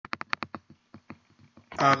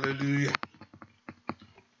Hallelujah.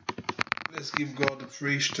 Let's give God the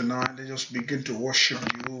praise tonight. Let's just begin to worship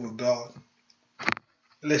Jehovah God.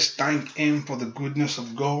 Let's thank Him for the goodness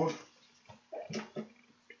of God.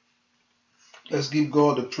 Let's give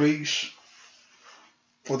God the praise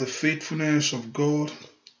for the faithfulness of God,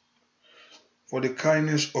 for the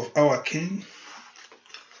kindness of our King.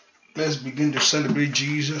 Let's begin to celebrate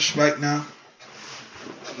Jesus right now.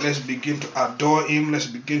 Let's begin to adore Him. Let's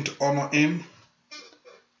begin to honor Him.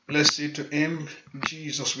 Let's say to Him,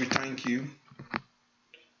 Jesus, we thank you.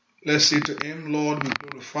 Let's say to Him, Lord, we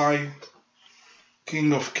glorify you.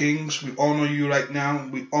 King of kings, we honor you right now.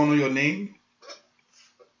 We honor your name.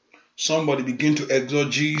 Somebody begin to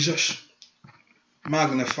exalt Jesus.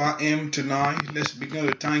 Magnify Him tonight. Let's begin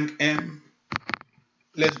to thank Him.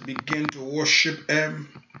 Let's begin to worship Him.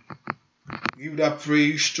 Give that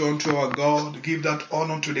praise unto our God. Give that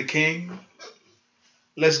honor to the King.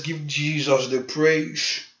 Let's give Jesus the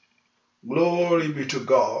praise. Glory be to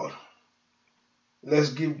God.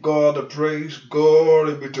 Let's give God the praise.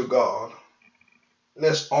 Glory be to God.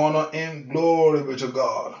 Let's honor Him. Glory be to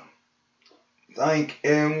God. Thank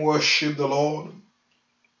Him. Worship the Lord.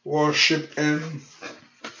 Worship Him.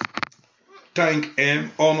 Thank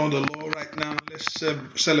Him. Honor the Lord right now. Let's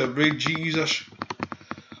celebrate Jesus.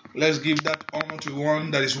 Let's give that honor to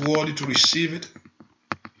one that is worthy to receive it.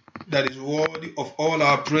 That is worthy of all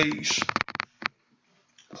our praise.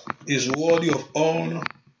 Is worthy of honor.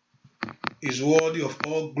 Is worthy of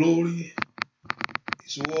all glory.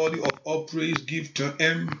 Is worthy of all praise. Give to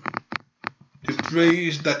Him the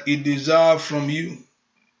praise that He deserves from you.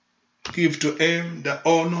 Give to Him the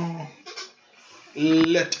honor.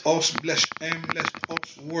 Let us bless Him. Let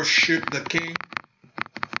us worship the King.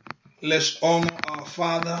 Let's honor our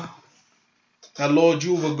Father. The Lord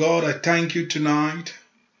Jehovah God, I thank you tonight.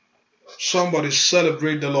 Somebody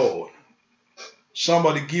celebrate the Lord.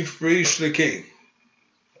 Somebody give praise to the King.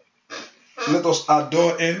 Let us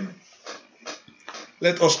adore Him.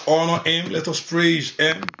 Let us honor Him. Let us praise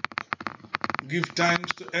Him. Give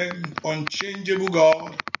thanks to Him. Unchangeable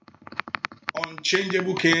God.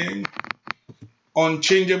 Unchangeable King.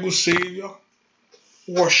 Unchangeable Savior.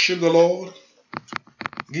 Worship the Lord.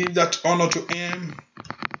 Give that honor to Him.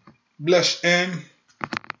 Bless Him.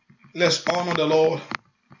 Let's honor the Lord.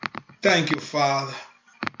 Thank you, Father.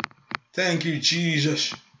 Thank you,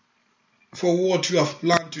 Jesus, for what you have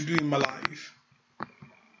planned to do in my life.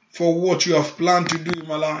 For what you have planned to do in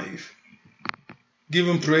my life. Give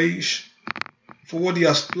Him praise for what He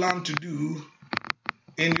has planned to do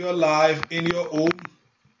in your life, in your home,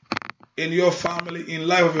 in your family, in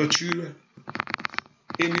life of your children,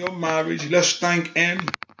 in your marriage. Let's thank Him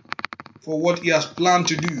for what He has planned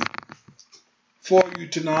to do for you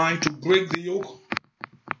tonight, to break the yoke,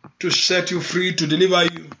 to set you free, to deliver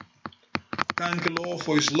you. Thank you, Lord,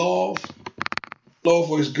 for His love, Lord,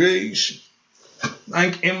 for His grace.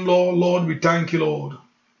 Thank Him, Lord. Lord, we thank you, Lord.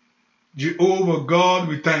 Jehovah God,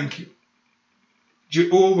 we thank you.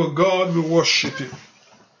 Jehovah God, we worship you.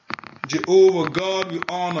 Jehovah God, we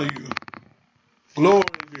honor you. Glory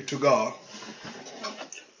be to God.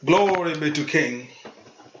 Glory be to King.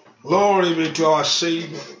 Glory be to our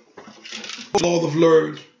Savior, Lord of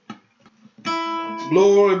Lords.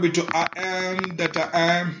 Glory be to I am that I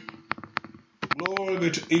am. Glory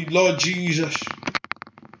be to Lord Jesus.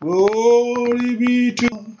 Glory be to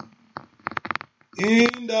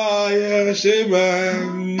in the highest,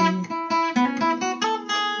 amen.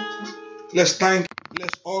 Let's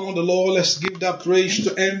honor the Lord. Let's give that praise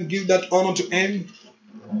to Him. Give that honor to Him.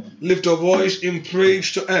 Lift your voice in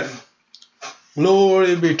praise to Him.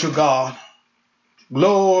 Glory be to God.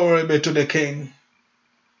 Glory be to the King.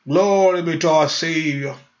 Glory be to our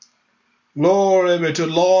Savior. Glory be to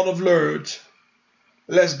Lord of Lords.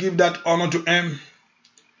 Let's give that honor to Him.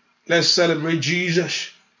 Let's celebrate Jesus.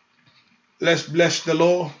 Let's bless the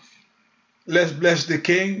Lord. Let's bless the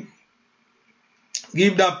King.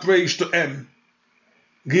 Give that praise to Him.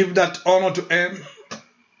 Give that honor to Him.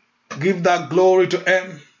 Give that glory to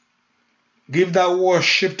Him. Give that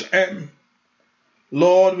worship to Him.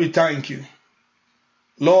 Lord, we thank you.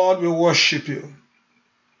 Lord, we worship you.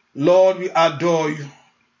 Lord, we adore you.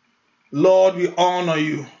 Lord, we honor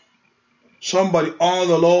you. Somebody honor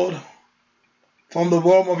the Lord from the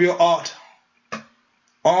bottom of your heart.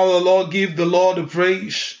 Honor the Lord. Give the Lord the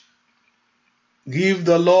praise. Give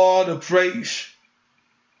the Lord the praise.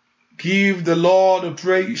 Give the Lord the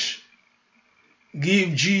praise.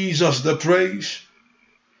 Give Jesus the praise.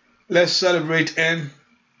 Let's celebrate Him.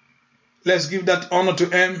 Let's give that honor to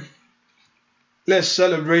Him. Let's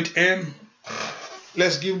celebrate Him.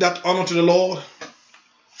 Let's give that honor to the Lord.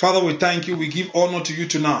 Father, we thank you. We give honor to you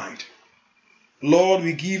tonight. Lord,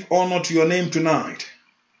 we give honor to your name tonight.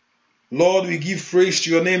 Lord, we give praise to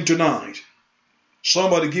your name tonight.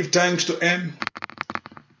 Somebody give thanks to him.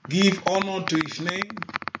 Give honor to his name.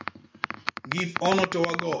 Give honor to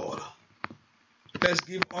our God. Let's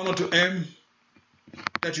give honor to him,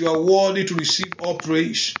 that you are worthy to receive all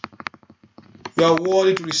praise. You are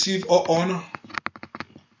worthy to receive all honor.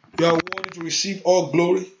 You are worthy to receive all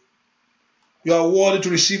glory. You are worthy to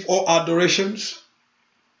receive all adorations.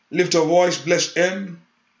 Lift your voice, bless him.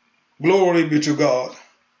 Glory be to God.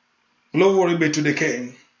 Glory be to the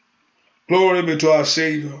King. Glory be to our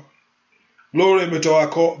Savior. Glory be to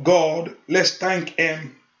our God. Let's thank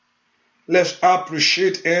him. Let's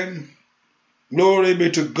appreciate him. Glory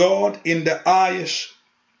be to God in the highest.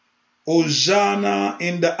 Hosanna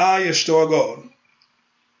in the highest to our God.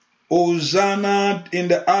 Hosanna in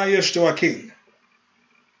the highest to our King.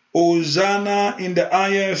 Hosanna in the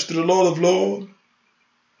highest to the Lord of Lords,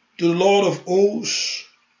 to the Lord of hosts,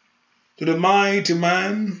 to the mighty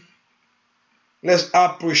man. Let's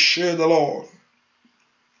appreciate the Lord.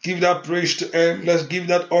 Give that praise to him. Let's give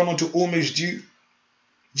that honor to whom is due.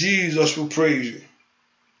 Jesus will praise you.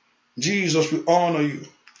 Jesus will honor you.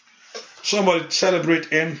 Somebody celebrate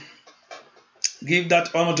him. Give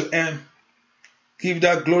that honor to him. Give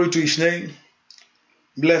that glory to his name.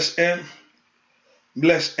 Bless him.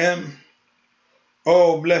 Bless him.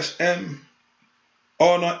 Oh, bless him.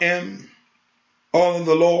 Honor him. Honor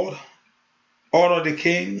the Lord. Honor the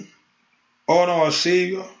King. Honor our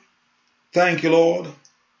Savior. Thank you, Lord.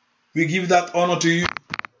 We give that honor to you.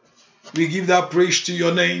 We give that praise to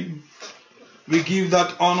your name. We give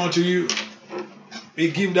that honor to you. We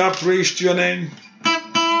give that praise to your name.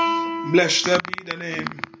 Blessed be the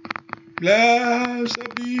name.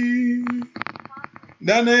 Blessed be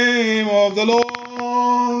the name of the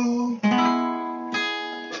Lord.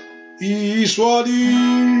 He is worthy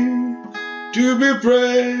to be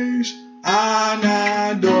praised and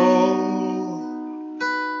adored.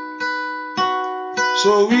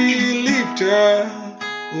 So we lift her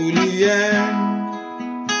holy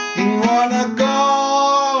hand in one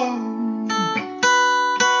accord,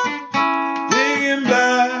 singing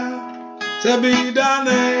blessed be the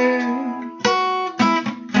name,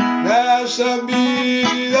 blessed be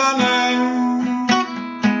the name,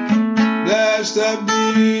 blessed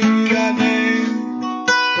be the name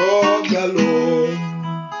of the Lord.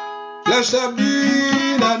 Blessed be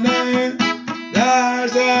the name,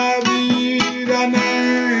 blessed be the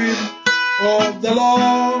name of the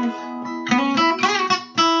Lord.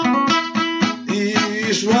 He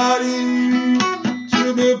is worthy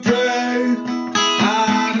to be praised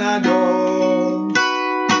and adored.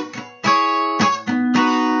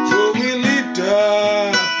 So we lift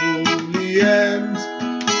up holy hands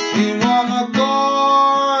in one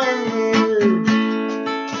accord,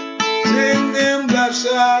 singing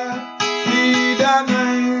blessed be the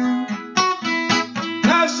name,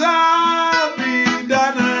 blessed be the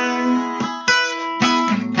name,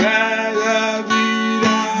 blessed be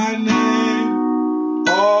the name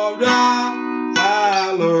of the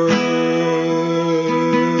Lord.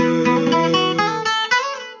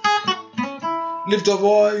 Lift a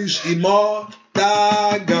voice,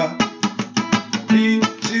 Imotaga,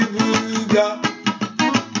 Itibuga,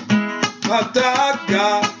 Mataga,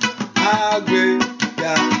 Agwe.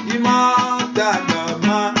 Imataga,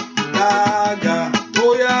 mataga,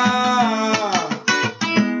 oh yeah.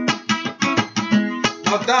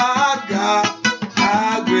 Mataga,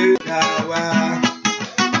 agwedawa.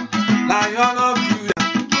 Lion of Judah,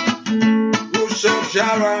 Rose of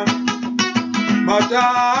Sharon.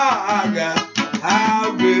 Mataga,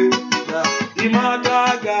 agweda.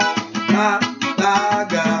 Imataga,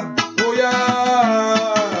 mataga, oh yeah.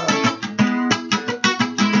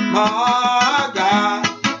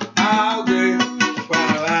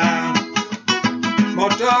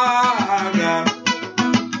 Motaga,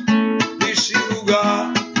 Ishuga,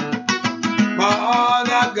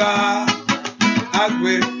 Maanaga,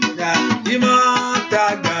 Agwe,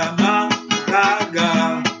 Imataga, Mataga,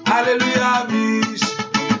 Hallelujah,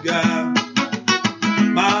 Mishuga,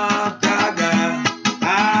 Mataga,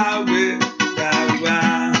 Agwe, Dawa,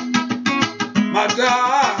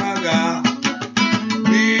 Mataga,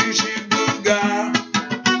 Mishuga,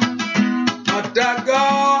 Mataga.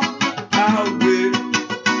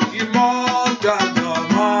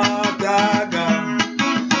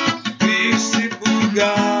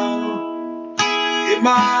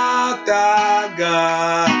 Mataga,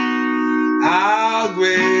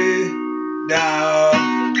 agwe,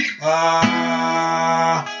 down.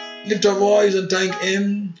 Lift your voice and thank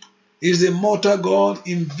him. He is the immortal God,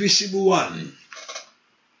 invisible one.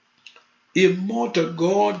 immortal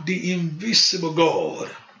God, the invisible God.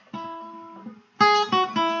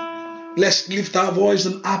 Let's lift our voice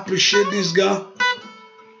and appreciate this God.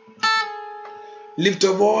 Lift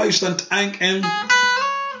your voice and thank Him.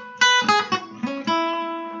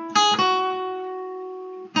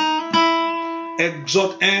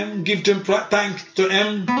 Exalt Him, give Him thanks to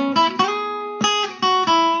Him.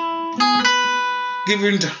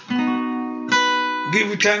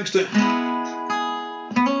 Give thanks to Him.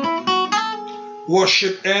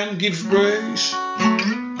 Worship Him, give praise.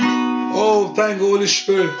 Oh, thank Holy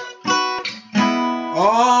Spirit.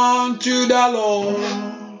 Unto the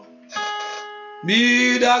Lord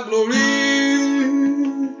be the glory.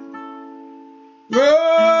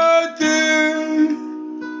 Great things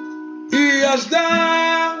He has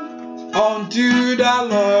done. Unto the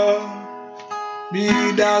Lord be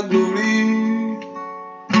the glory.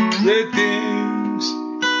 Great things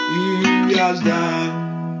He has done.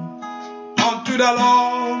 Unto the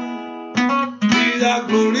Lord be the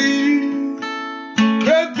glory.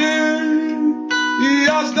 Great things He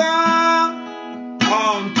has done.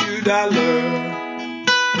 Unto the Lord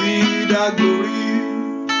be the glory.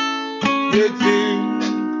 Great things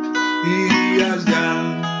He has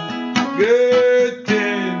done. Great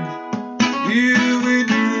things He will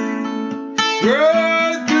do.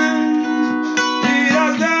 Great things He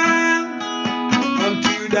has done.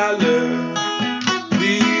 Unto the Lord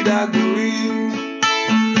be the glory.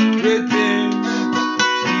 Great things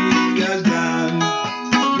He has done.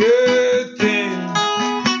 Great things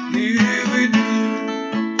He will do.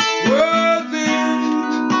 Great things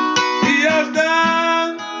He has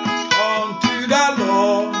done. Unto the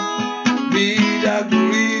Lord be the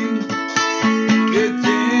glory. Great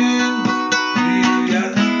things He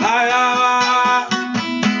has done. I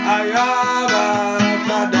have a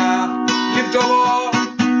Father. Lift your voice,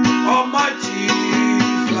 Almighty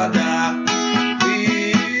Father. He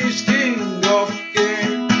is King of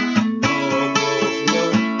kings, Lord of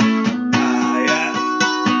lords.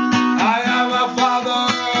 I have a Father.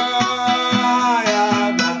 I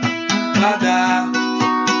have a Father.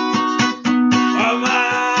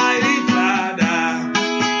 Almighty Father.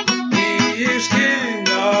 He is King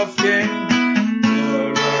of kings,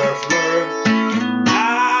 Lord of lords. I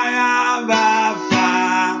have a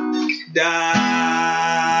Father.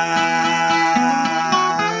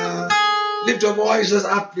 Lift your voice, let's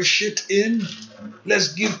appreciate Him. Let's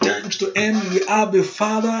give thanks to Him. We have a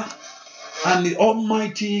Father, and the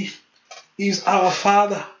Almighty is our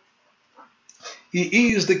Father.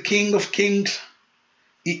 He is the King of kings.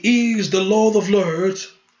 He is the Lord of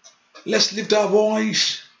lords. Let's lift our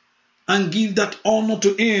voice and give that honor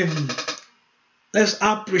to Him. Let's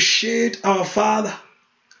appreciate our Father.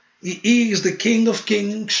 He is the King of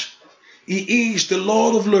kings. He is the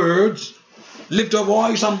Lord of lords. Lift your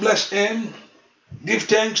voice and bless Him. Give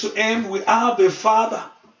thanks to Him. We have a Father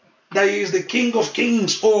that is the King of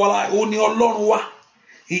kings.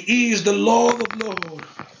 He is the Lord of lords.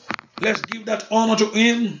 Let's give that honor to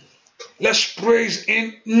Him. Let's praise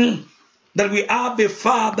Him that we have a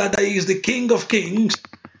Father that is the King of kings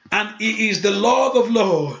and He is the Lord of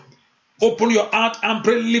lords. Open your heart and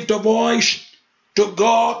pray. Lift your voice to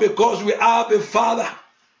God, because we have a Father.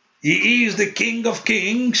 He is the King of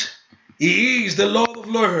kings. He is the Lord of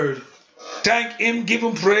lords. Thank Him, give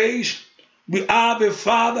Him praise. We have a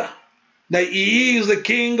Father that He is the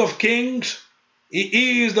King of kings.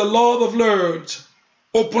 He is the Lord of lords.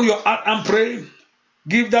 Open your heart and pray.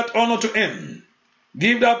 Give that honor to Him.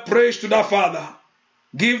 Give that praise to that Father.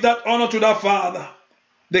 Give that honor to that Father.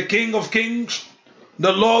 The King of kings,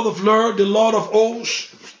 the Lord of lords, the Lord of hosts.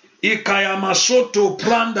 Ikayamasoto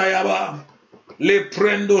prandayaba. Le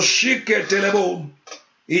prendo shike telebo.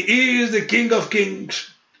 He is the King of kings.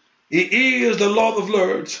 He is the Lord of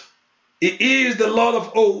lords. He is the Lord of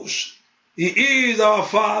hosts. He is our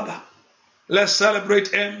Father. Let's celebrate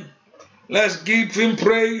Him. Let's give Him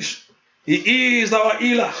praise. He is our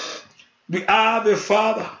healer. We have a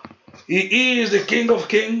Father. He is the King of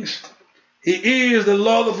kings. He is the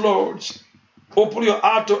Lord of lords. Open your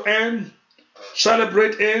heart to Him.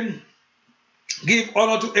 Celebrate Him. Give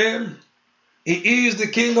honor to Him. He is the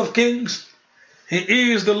King of kings.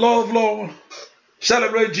 He is the Lord of lords.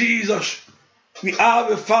 Celebrate Jesus. We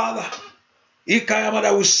have a Father.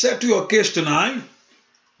 That will settle your case tonight.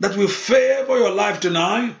 That will favor your life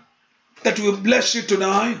tonight. That will bless you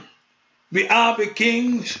tonight. We have a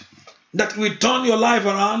King that will turn your life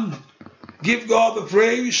around. Give God the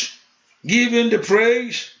praise. Give Him the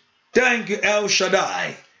praise. Thank you, El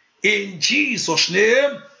Shaddai. In Jesus'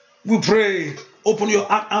 name, we pray. Open your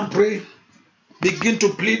heart and pray. Begin to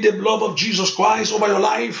plead the blood of Jesus Christ over your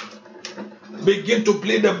life. Begin to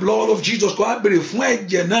plead the blood of Jesus.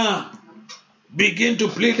 Begin to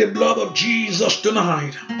plead the blood of Jesus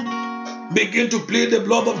tonight. Begin to plead the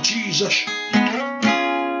blood of Jesus.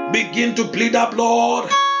 Begin to plead that blood.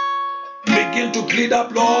 Begin to plead that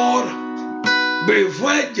blood.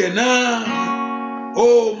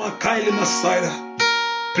 Oh, Makaili Messiah.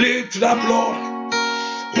 Plead to that blood.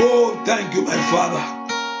 Oh, thank you, my Father.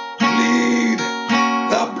 Plead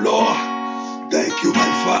that blood. Thank you, my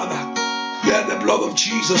Father. Let the blood of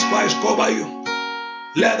Jesus Christ cover you.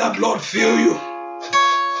 Let that blood fill you.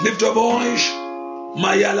 Lift your voice.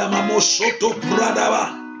 Mayala mamosoto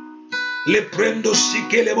pradava. Le prendo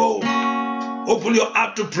sikelebo. Open your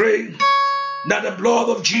heart to pray that the blood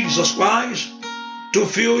of Jesus Christ to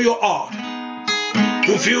fill your heart,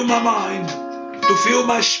 to fill my mind, to fill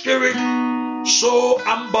my spirit, soul,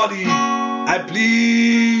 and body. I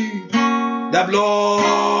plead the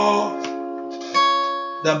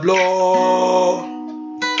blood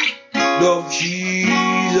of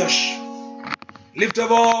Jesus. Lift a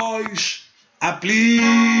voice. I plead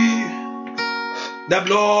the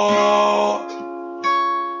blood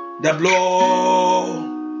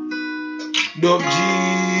of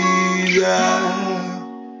Jesus.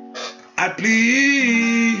 I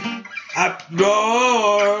plead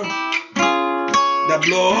the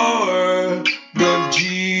blood of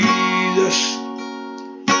Jesus.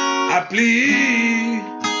 I plead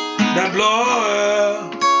the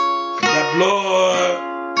blood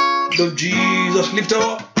of Jesus. Lift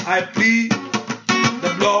up. I plead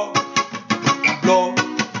the blood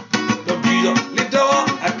of Jesus. Lift up.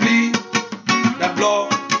 I plead the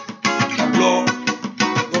blood of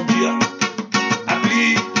Jesus. I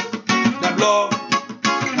plead the blood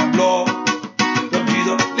of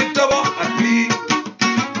Jesus. Lift up. I plead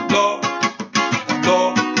blood of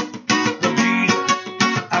Jesus.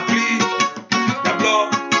 I plead the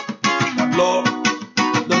blood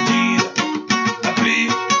of Jesus. I plead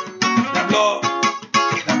the blood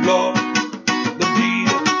of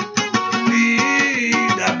Jesus. Plead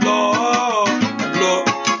the blood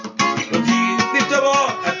of Jesus. Lift up.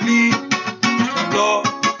 I plead the blood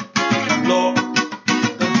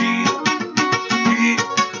of Jesus. Plead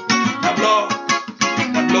the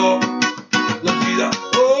blood of Jesus.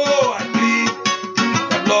 Oh, I plead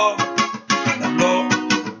the blood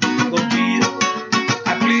of Jesus. I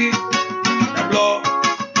plead the blood.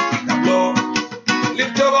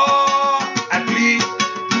 Lift up. I plead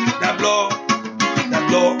the blood.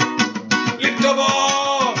 Lift up.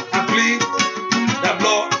 I plead the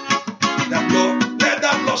blood. Let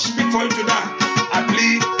that blood speak for you tonight. I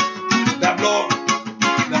plead the blood.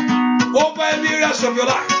 Over every area of your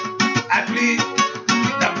life. I plead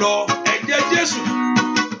the blood. And Jesus,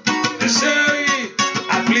 they say,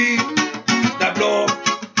 I plead the blood.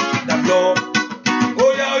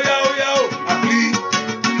 Oh yeah. I plead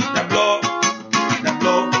the blood of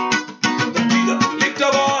Jesus. Lift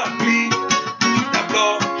up. I plead the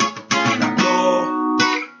blood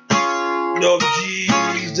of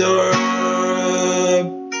Jesus.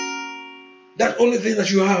 That's the only thing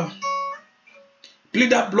that you have.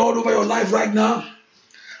 Plead that blood over your life right now.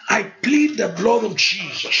 I plead the blood of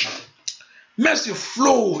Jesus. Mercy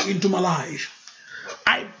flow into my life.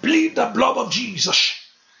 I plead the blood of Jesus.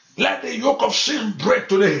 Let the yoke of sin break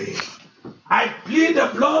today. I plead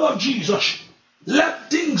the blood of Jesus.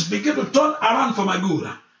 Let things begin to turn around for my good.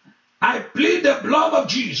 I plead the blood of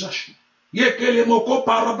Jesus. Begin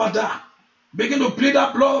to plead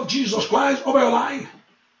that blood of Jesus Christ over your life.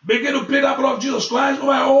 Begin to plead that blood of Jesus Christ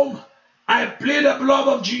over your home. I plead the blood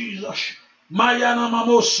of Jesus.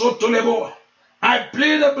 I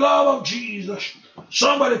plead the blood of Jesus.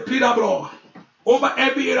 Somebody plead that blood over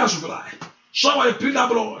every area of your life. Somebody plead that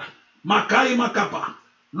blood. Makai makapa.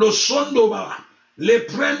 Lo sondo ba. Le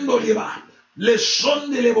prendo liba. Le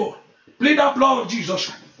sonde lebo. Plead that blood of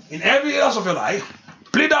Jesus in every area of your life.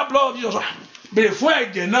 Plead that blood of Jesus. Before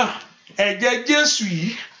again, eje Jesu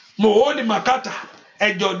mo holi makata.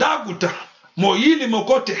 Ejo daguta. Mo yili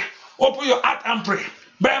mokote. Open your heart and pray.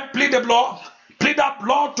 Then plead the blood. Plead that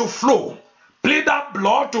blood to flow. Plead that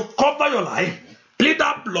blood to cover your life. Plead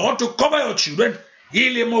that blood to cover your children.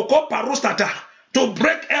 To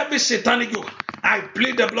break every satanic yoke. I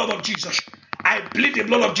plead the blood of Jesus. I plead the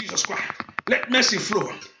blood of Jesus Christ. Let mercy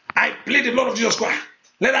flow. I plead the blood of Jesus Christ.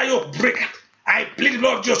 Let that yoke break. I plead the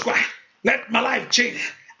blood of Jesus Christ. Let my life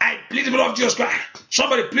change. I plead the blood of Jesus Christ.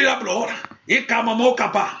 Somebody plead that blood.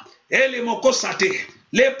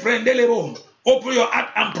 Open your heart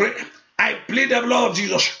and pray. I plead the blood of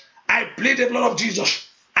Jesus. I plead the blood of Jesus.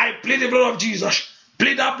 I plead the blood of Jesus.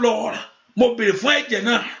 Plead that blood.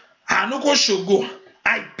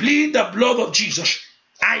 I plead the blood of Jesus.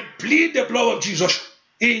 I plead the blood of Jesus.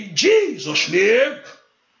 In Jesus' name,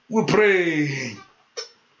 we pray.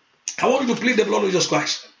 I want you to plead the blood of Jesus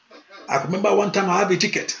Christ. I remember one time I had a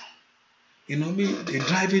ticket. You know, me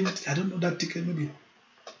driving, I don't know that ticket maybe.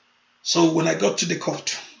 So when I got to the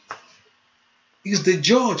court, it's the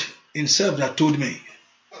judge himself that told me,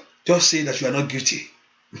 just say that you are not guilty.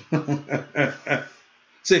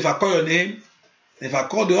 So if I call your name, if I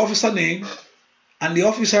call the officer name, and the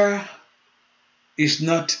officer is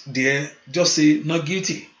not there, just say not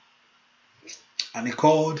guilty. And he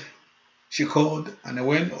called, she called, and I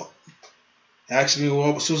went up. He asked me,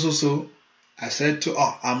 well, so. I said to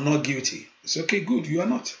her, I'm not guilty. It's okay, good, you are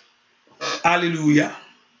not. Hallelujah.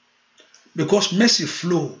 Because mercy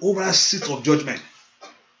flow over a seat of judgment.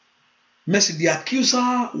 Mercy, the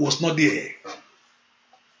accuser was not there.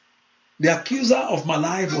 The accuser of my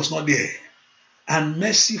life was not there. And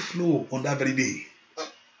mercy flow on that very day.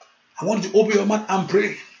 I want you to open your mouth and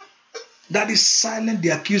pray. That is silent the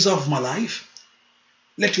accuser of my life.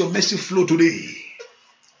 Let your mercy flow today.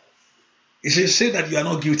 It says, say that you are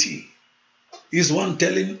not guilty. He's the one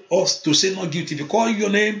telling us to say not guilty. If you call your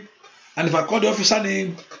name, and if I call the officer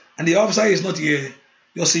name, and the officer is not here,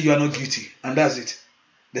 you'll say you are not guilty. And that's it.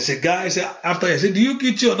 There's a guy say after I say, do you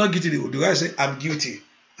guilty or not guilty? The guy say, I'm guilty.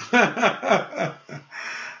 He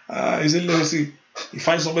said, let's see. You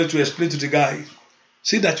find somebody to explain to the guy.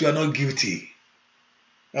 Say that you are not guilty.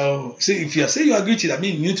 See, if you say you are guilty, that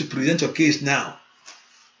means you need to present your case now.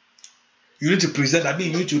 You need to present, that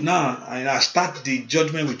means you need to now, and I start the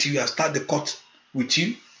judgment with you, I start the court with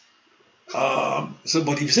you. But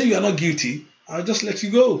if you say you are not guilty, I'll just let you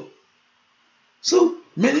go. So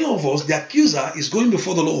many of us, the accuser is going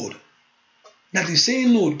before the Lord. That is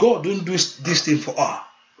saying, no, God don't do this thing for her.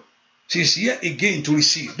 She's here again to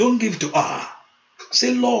receive. Don't give to her.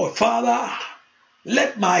 Say, Lord, Father,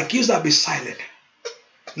 let my accuser be silent.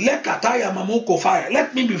 Let Kataya Mamoko fire.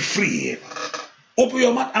 Let me be free. Open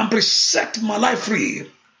your mouth and set my life free.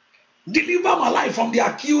 Deliver my life from the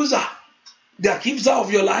accuser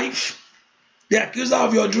of your life, the accuser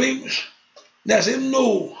of your dreams. They say,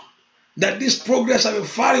 no, that this progress will be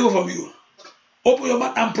far away from you. Open your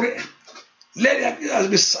mouth and pray. Let the accusers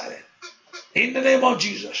be silent. In the name of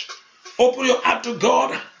Jesus. Open your heart to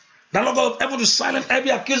God. The Lord God of heaven to silence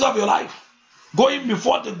every accuser of your life. Going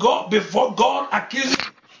before God accusing.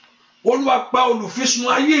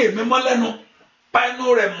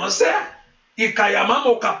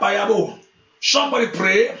 Somebody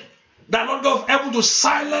pray that Lord God of heaven to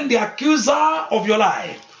silence the accuser of your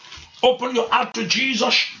life. Open your heart to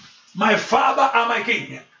Jesus, my Father and my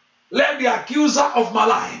King. Let the accuser of my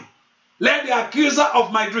life, let the accuser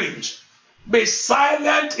of my dreams be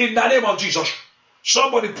silent in the name of Jesus.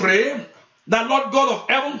 Somebody pray that Lord God of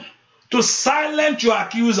heaven to silence your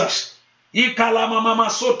accusers. Pray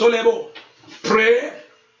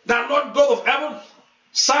that Lord God of heaven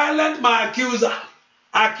silence my accuser,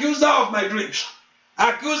 accuser of my dreams,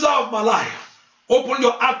 accuser of my life. Open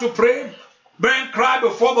your heart to pray. Bring cry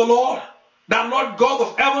before the Lord, that Lord God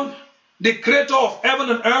of heaven, the creator of heaven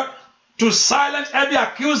and earth, to silence every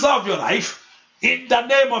accuser of your life in the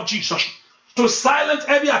name of Jesus. To silence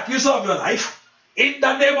every accuser of your life in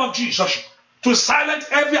the name of Jesus. To silence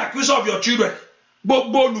every accuser of your children.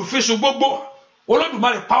 Gbogbo olùfisùn gbogbo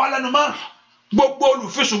Olódùmarè power lẹ́nu mọ́. Gbogbo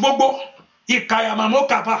olùfisùn gbogbo ìkàyàmàmó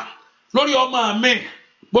kàpá lórí ọmọ mi.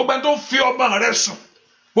 Gbogbo ẹni tó fi ọmọ rẹ sùn.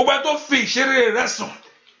 Gbogbo ẹni tó fi ìṣeré rẹ sùn.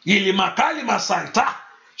 Ìlìmàkálìmà sàìtà.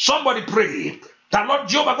 Somebody pray that Lord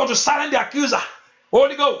Jehovah God to silence the accuser.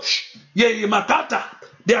 Holy Ghost, Makata,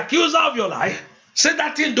 the accuser of your life. Say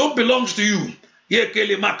that thing don't belong to you.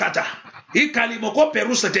 Makata. Ikalimoko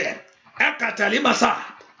perusete. Ekatalimasa.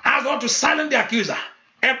 Ask God to silence the accuser.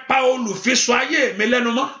 Epaolu fiswaye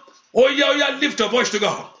melenoma. Oya, lift your voice to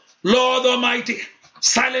God. Lord Almighty,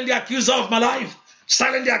 silence the accuser of my life.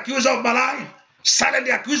 Silence the accuser of my life. Silence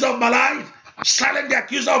the accuser of my life. Silence the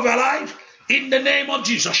accuser of your life. In the name of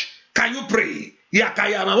Jesus. Can you pray?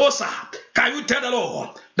 Can you tell the Lord,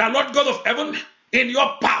 the Lord God of heaven, in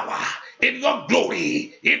your power, in your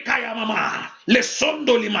glory,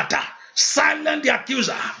 silence the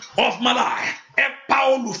accuser of my life.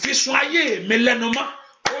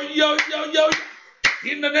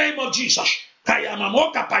 In the name of Jesus.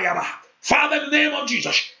 Father, in the name of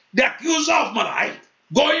Jesus, the accuser of my life,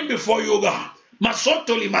 going before you, God,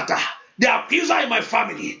 the accuser in my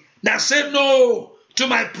family, that said no to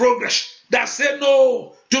my progress, that said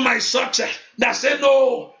no to my success, that said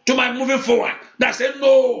no to my moving forward, that said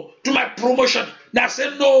no to my promotion, that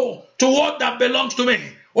said no to what that belongs to me.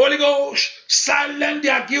 Holy Ghost, silence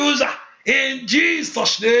the accuser in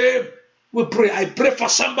Jesus' name. We pray. I pray for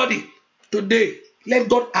somebody today. Let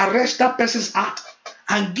God arrest that person's heart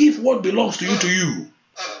and give what belongs to you.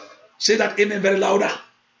 Say that amen very louder.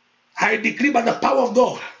 I decree by the power of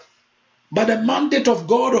God, by the mandate of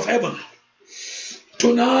God of heaven,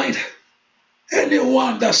 tonight,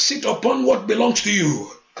 anyone that sit upon what belongs to you,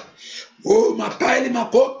 oh,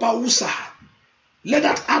 let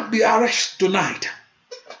that heart be arrested tonight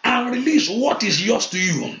and release what is yours to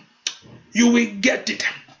you. You will get it.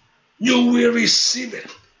 You will receive it.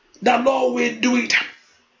 The Lord will do it.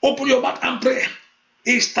 Open your mouth and pray.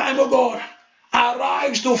 It's time, oh God,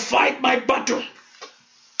 arise to fight my battle.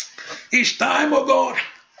 It's time, oh God,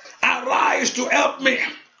 arise to help me.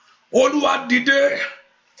 Olúwa dìde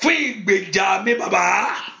fún ìgbèjà mi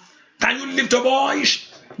bàbá. Can you lift your voice?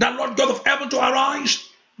 The Lord God of heaven to arise.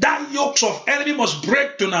 That yokes of enemy must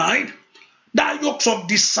break tonight. That yokes of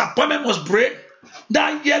disappointment must break.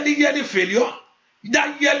 That yearly failure.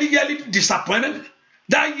 That yearly disappointment.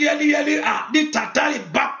 That yearly the tatari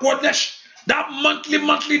backwardness. That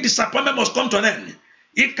monthly disappointment must come to an end.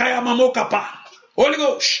 Ikayamamokapa. Holy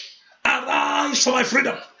Ghost, arise for my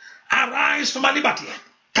freedom. Arise for my liberty.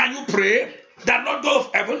 Can you pray that Lord God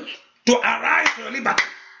of heaven to arise for your liberty?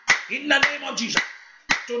 In the name of Jesus.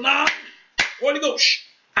 Tonight, Holy Ghost,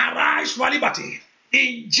 arise for liberty.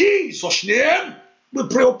 In Jesus' name, we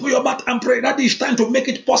pray. Open your mouth and pray that it's time to make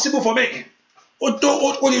it possible for me.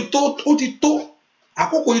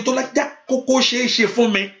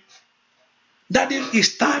 That it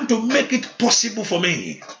is time to make it possible for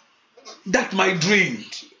me. That my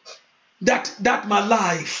dreams, that my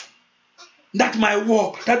life, that my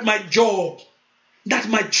work, that my job, that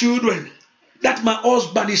my children, that my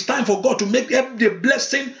husband, it's time for God to make the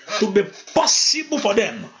blessing to be possible for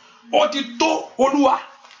them. Otito Olúwa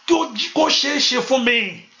kó ṣeéṣe fún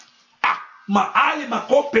mi.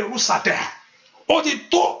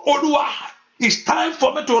 Otito Olúwa, it's time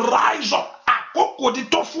for me to rise up. Àkókò ti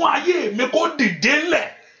tó fún ayé mi kó dìde ńlẹ̀.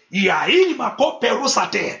 Ìyàhí mà kó pẹ̀rú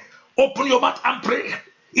sàtẹ̀. Open your mouth and pray.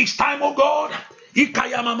 It's time, oh God,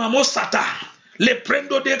 le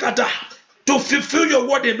prendo de kata, to fulfill your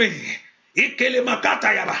word in me. It's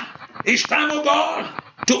time, oh God,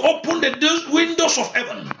 to open the windows of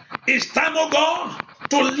heaven. It's time, oh God,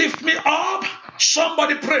 to lift me up.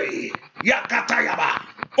 Somebody pray. Yakatayaba.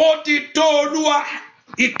 Otitolua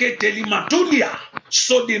iketelimatulia.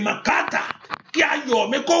 So de makata. Kia yo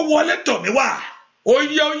meko waleto mewa.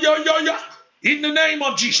 Oyo. In the name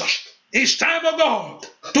of Jesus. It's time, oh God,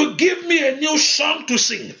 to give me a new song to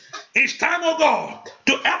sing. It's time, oh God,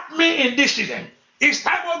 to help me in this season. It's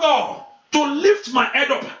time, oh God, to lift my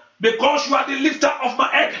head up, because you are the lifter of my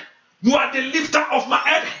head. You are the lifter of my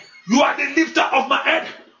head. You are the lifter of my head.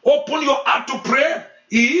 Open your heart to pray.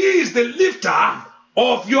 He is the lifter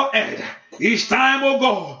of your head. It's time, oh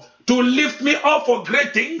God, to lift me up for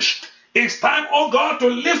great things. It's time, oh God, to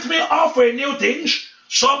lift me up for new things.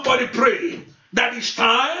 Somebody pray that it's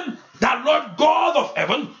time, that Lord God of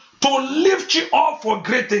heaven, to lift you up for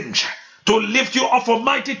great things, to lift you up for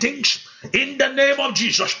mighty things, in the name of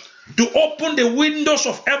Jesus, to open the windows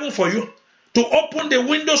of heaven for you, to open the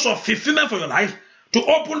windows of fulfillment for your life, to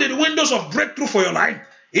open the windows of breakthrough for your life.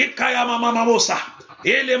 Ikayamamamosa,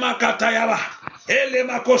 elemakatayaba,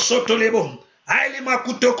 elemakosotolebo,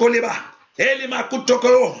 ailemakutokoliba,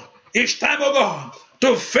 elimakutokolo. It's time, oh God,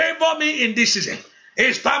 to favor me in this season.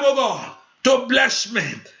 It's time, oh God, to bless me.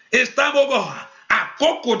 It's time, oh God.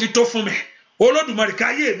 Àkókò ti tó fún mi. Olódùmarè ká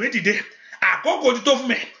ayé mi dìde. Àkókò ti tó fún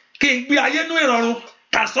mi. Kí n gbé ayé nú ìrọ̀rùn.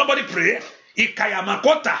 Can somebody pray?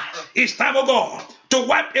 Ikayamakota. It's time, oh God, to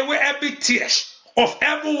wipe away every tears of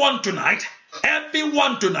everyone tonight.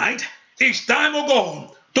 Everyone tonight. It's time, oh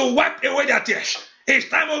God, to wipe away their tears. It's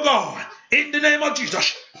time, oh God, in the name of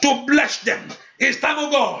Jesus, to bless them. It's time,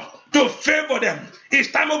 oh God, to favor them.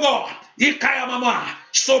 It's time, oh God. Ikayamama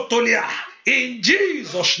sotolia. In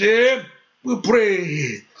Jesus' name, we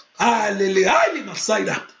pray.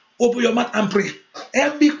 Hallelujah. Open your mouth and pray.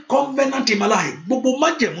 Every covenant in my life,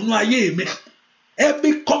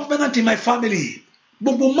 every covenant in my family,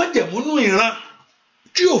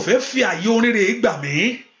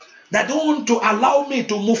 that don't want to allow me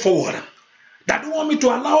to move forward, that don't want me to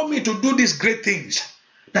allow me to do these great things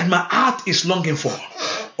that my heart is longing for,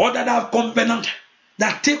 or that have covenant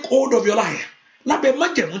that take hold of your life, that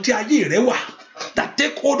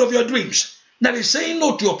take hold of your dreams, that is saying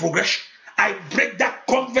no to your progression. I break that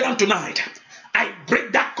covenant tonight. I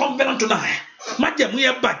break that covenant tonight. Májẹ̀mú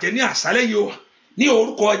yẹn bàjẹ́ ní àṣálẹ́ yìí o, ní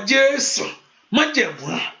orúkọ Jésù.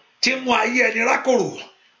 Májẹ̀mú tí mú ayé ẹni rákòrò.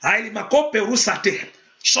 Àìlèmọ̀kọ́ pẹ̀rú sàtẹ̀.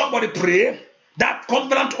 Somebody pray that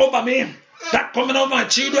covenant over me, that covenant over my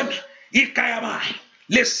children. Ikayama,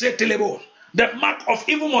 let's say telebo. The mark of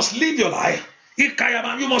evil must leave your life.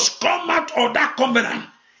 You must come out of that covenant.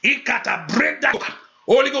 Ikata, break that.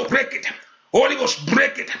 Holy Ghost, break it. Holy Ghost,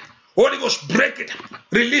 break it. Holy Ghost, break it.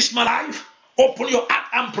 Release my life. Open your heart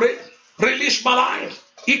and pray. Release my life.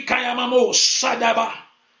 Ikayamamo Sadaba.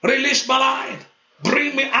 Release my life.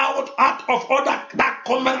 Bring me out of all that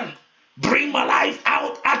covenant. Bring my life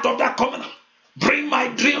out of that covenant. Bring my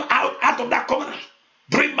dream out of that covenant.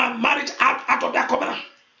 Bring my marriage out of that covenant.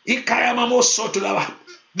 Ikayamamo Sotulaba.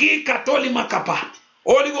 Gi Katoli Makapa.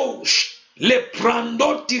 Holy Ghost. Le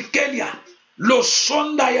prando tikelia. Lo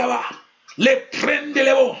sonda yaba. Le prende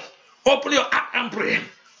levo. Open your heart and pray.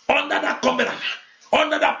 Under that covenant.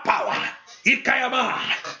 Under that power. Ikayama.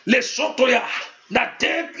 Le sotoya. That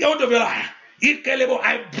take out of your life.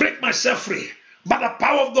 I break myself free by the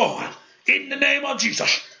power of God. In the name of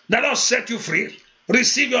Jesus, the Lord set you free.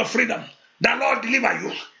 Receive your freedom. The Lord deliver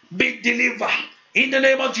you. Be delivered. In the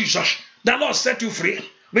name of Jesus, the Lord set you free.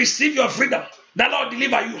 Receive your freedom. The Lord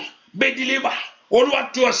deliver you. Be delivered.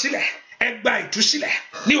 Olúwa tú ọ sílẹ̀. Ẹ gba ìtúsílẹ̀.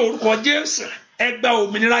 Ní orúkọ Jésù. Ẹ gba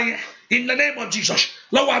òmìnira yẹn. In the name of Jesus.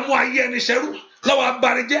 Lọ́wọ́ amú ayé ẹni ṣẹrú. Lọ́wọ́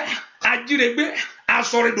abarijẹ́. Ajírégbé.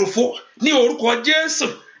 Asọ̀rẹ̀dòfo. Ní orúkọ Jésù.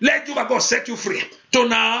 Let you, God, set you free.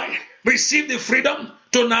 Tonight, receive the freedom.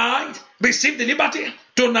 Tonight, receive the liberty.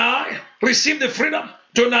 Tonight, receive the freedom.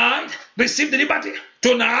 Tonight, receive the liberty.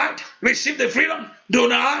 Tonight, receive the freedom.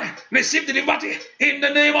 Tonight, receive the liberty. In the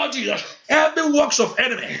name of Jesus. Every works of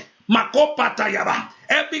enemy, Makopatayaba,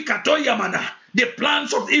 every Katoyamana, the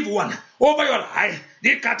plans of the evil one over your life,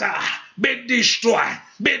 the Kata, be destroyed.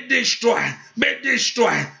 Be destroyed. Be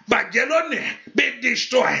destroyed. Bagelone, be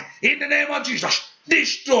destroyed. In the name of Jesus.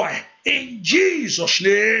 Destroy. In Jesus'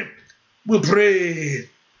 name, we pray.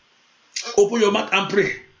 Open your mouth and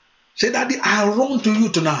pray. Say, Daddy, I run to you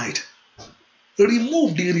tonight.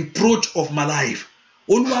 Remove the reproach of my life.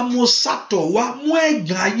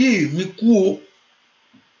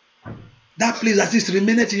 That place that is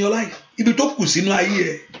remained in your life. Ibi tó kù sínú ayé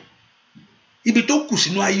ẹ. Ibi tó kù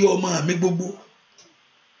sínú ayé ọmọ mi gbogbo.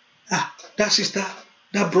 That sister,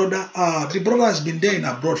 that brother, the brother has been there in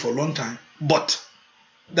abroad for a long time, but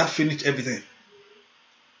that finished everything.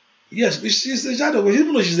 Yes, she's the child of God.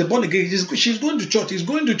 Even though she's a born again, she's going to church. He's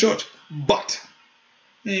going to church, but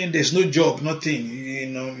there's no job,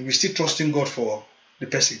 nothing. We're still trusting God for the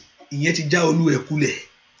person.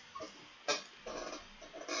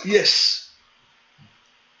 Yes.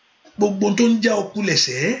 Gbogbo tó ń já ọkú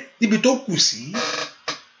lẹ́sẹ̀ níbi tó kù sí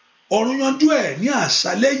ọ̀run yanjú ẹ̀ ní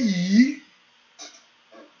àṣálẹ́ yìí.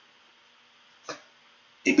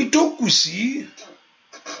 Ibi tó kù sí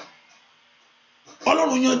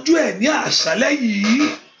Ọlọ́run yanjú ẹ̀ ní àṣálẹ́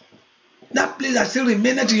yìí. That place that still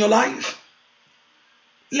remained in your life,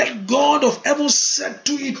 let God of heaven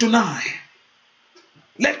settle it tonight.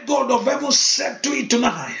 Let God of heaven settle it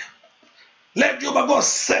tonight. Let Jehovah God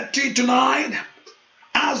settle it tonight.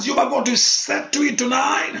 As Jehovah God to settle it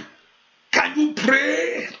tonight, can you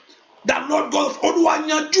pray that Lord God Olúwa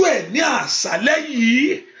yanjú ẹ̀ ní àṣálẹ́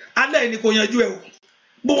yìí? Alẹ́ ni kò yanjú ẹ̀ o.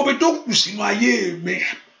 Gbogbo bí tó kù sínú ayé mi.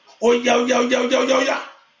 Oya.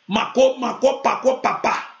 Mako,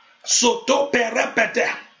 papa. Soto perepete.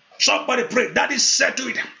 Somebody pray. That is settle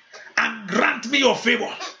it. And grant me your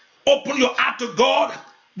favor. Open your heart to God.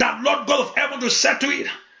 That Lord God of heaven to settle it.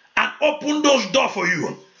 And open those doors for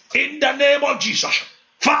you. In the name of Jesus.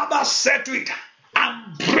 Father, settle it.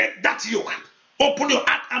 And break that yoke. Open your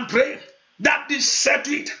heart and pray. That is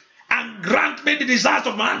settle it. And grant me the desires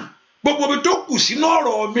of man. Gbogbo bí tó kù sínú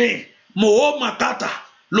ọ̀rọ̀ mi. Mo makata.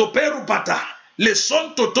 Loperu pata. Le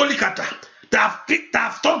son totolikata. That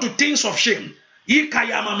have turned to things of shame.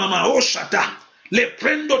 Ikayama mama oshata. Le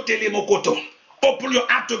prendo telemokoto. Open your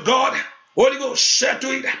heart to God. Holy Ghost,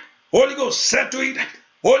 settle it. Holy Ghost, settle it.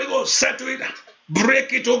 Holy Ghost, settle it.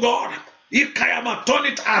 Break it, oh God. Ikayama, turn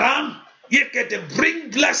it around. Ikete, bring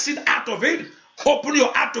blessing out of it. Open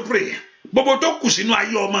your heart to pray. Bobo tó kù sínú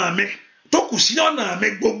ayé ọmọ mi. Tó kù sínú ọ̀nà mi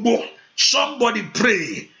gbogbo. Somebody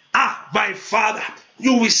pray. My Father,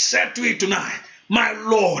 you will settle it tonight. My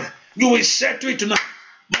Lord, you will settle it tonight.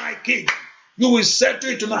 My King, you will settle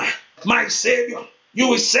it tonight. My Savior, you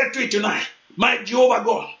will settle it tonight. My Jehovah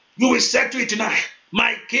God, you will settle it tonight.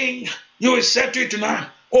 My King, you will settle it tonight.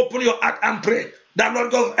 Open your heart and pray. The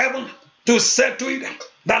Lord God of heaven to settle it.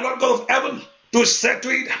 The Lord God of heaven to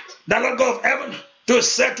settle it. The Lord God of heaven to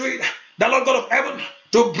settle it. The Lord God of heaven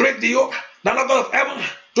to break the yoke. The Lord God of heaven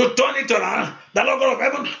to turn it around. The Lord God of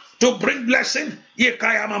heaven to bring blessing.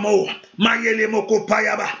 Yekayamamo, mayele moko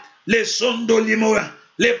payaba, le sondo limoya,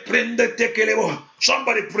 le prende tekelebo.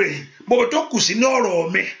 Somebody pray. Bobo tó kù sínú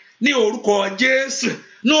ọ̀rọ̀ mi, ní orúkọ Jésù,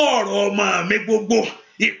 ní ọ̀rọ̀ ọmọ mi gbogbo.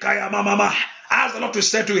 Ikayamamama. Ask the Lord to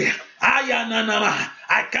settle it.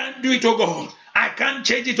 I can't do it, oh God. I can't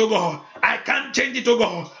change it, oh God. I can't change it, oh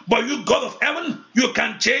God. But you, God of heaven, you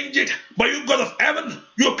can change it. But you, God of heaven,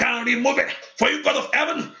 you can remove it. For you, God of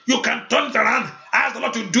heaven, you can turn it around. Ask the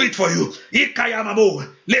Lord to do it for you.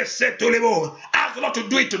 Ask the Lord to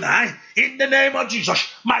do it tonight. In the name of Jesus,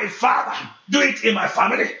 my Father, do it in my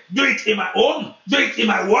family. Do it in my home. Do it in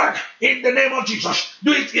my work. In the name of Jesus,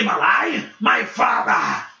 do it in my life. My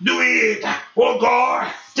Father, do it. Oh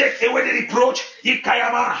God, take away the reproach.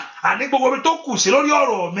 Àní gbogbo omi tó kù sí lórí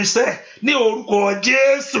ọ̀rọ̀ mi sẹ́ ní orúkọ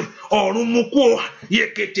Jésù ọ̀run mú kú o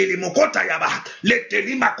yeketele mokota yaba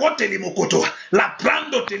leteli makotele mokoto la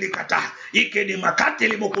brando telikata ikeni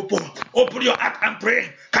makatele mokopo. Open your heart and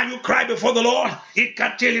pray. Can you cry before the Lord?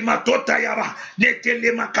 Ikatele matota yaba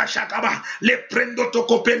letele makashakaba le prendo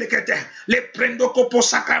tokopelekete le prendo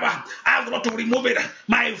koposakaba. Ask God to remove it.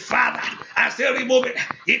 My Father, I say remove it.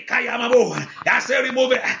 Ikayamabo, I say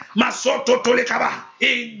remove it. Masoto tolekaba.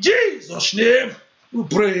 In Jesus' name, we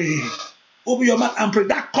pray. Open your mouth and pray.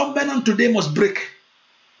 That covenant today must break.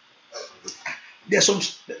 There's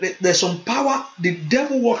some power. The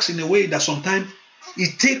devil works in a way that sometimes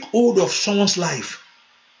it takes hold of someone's life.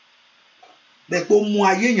 No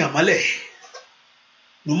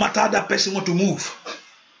matter how that person want to move,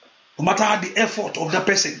 no matter how the effort of that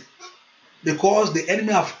person, because the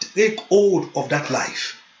enemy have take hold of that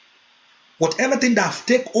life. Whatever thing that have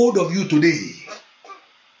take hold of you today,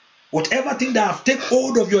 whatever thing that have take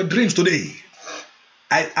hold of your dreams today,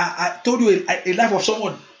 I told you a life of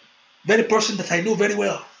someone, very person that I know very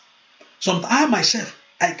well. I myself,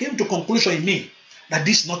 I came to conclusion in me that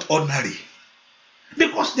this is not ordinary.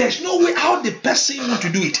 Because there's no way how the person want to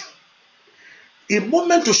do it. A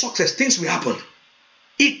moment to success, things will happen.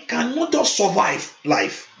 It cannot just survive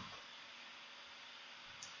life.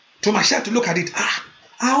 To myself to look at it,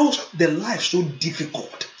 how the life so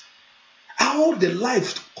difficult. How the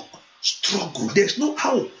life struggle. There's no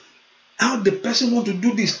how the person want to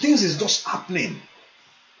do these things is just happening.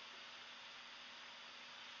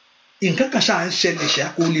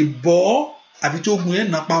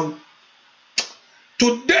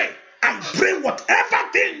 Today, I pray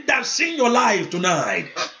whatever thing that's in your life tonight,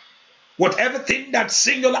 whatever thing that's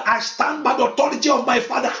in your life, I stand by the authority of my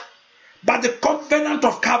Father, by the covenant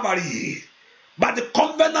of Calvary, by the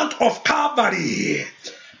covenant of Calvary,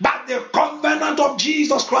 by the covenant of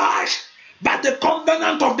Jesus Christ, by the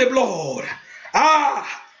covenant of the blood,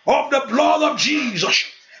 of the blood of Jesus.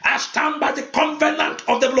 I stand by the covenant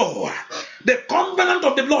of the blood. The covenant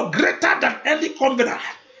of the blood greater than any covenant.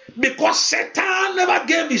 Because Satan never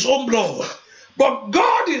gave his own blood, but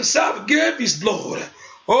God himself gave his blood.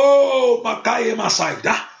 Oh, Makaye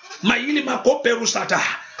Masaida, Maili Makoperusata,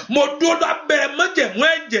 Mododa Bermaje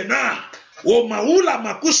Mwejena, O Maula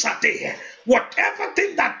Makusate. Whatever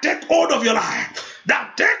thing that take hold of your life,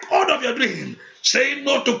 that take hold of your dream, say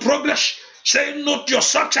no to progress, say no to your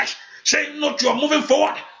success, say no to your moving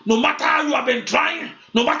forward. No matter how you have been trying,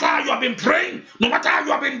 no matter how you have been praying, no matter how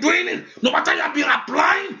you have been doing it, no matter how you have been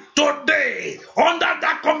applying, today, under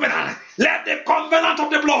that covenant, let the covenant of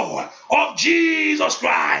the blood of Jesus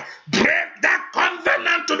Christ break that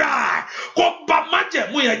covenant today.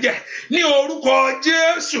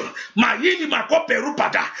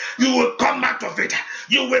 You will come out of it.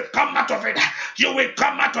 You will come out of it. You will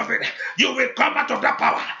come out of it. You will come out of that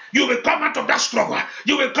power. You will come out of that struggle.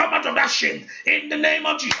 You will come out of that shame. In the name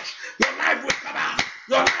of Jesus, your life will come out.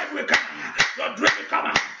 Your life will come out. Your dream will come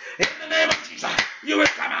out. In the name of Jesus, you will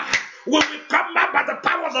come out. We will come out by the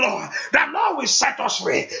power of the Lord. The Lord will set us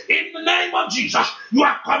free. In the name of Jesus, you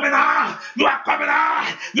are coming out. You are coming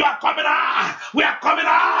out. You are coming out. We are coming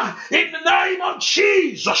out. In the name of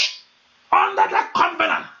Jesus, under that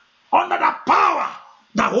covenant, under that power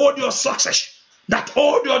that hold your success, that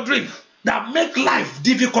hold your dream, that make life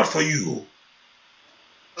difficult for you,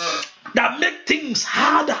 that make things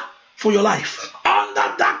harder for your life.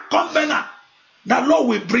 Under that covenant, the Lord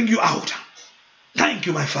will bring you out. Thank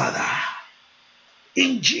you, my Father.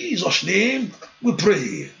 In Jesus' name, we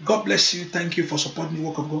pray. God bless you. Thank you for supporting the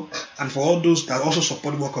work of God. And for all those that also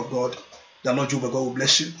support the work of God, the Lord Jehovah God will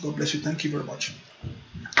bless you. God bless you. Thank you very much.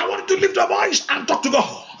 I want you to lift your voice and talk to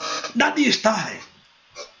God. That is time.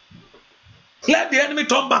 Let the enemy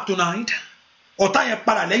turn back tonight. Ọ̀tá yẹn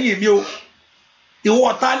padà lẹ́yìn mi o.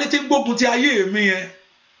 Ìwọ ọ̀tá létí gbógun ti ayé mi yẹn.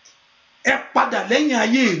 Ẹ padà lẹ́yìn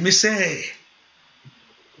ayé mi sẹ́.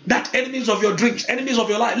 That enemies of your dreams, enemies of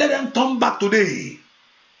your life, let them turn back today.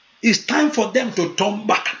 It's time for them to turn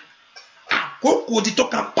back. Àkókò ti tó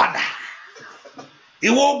ká padà.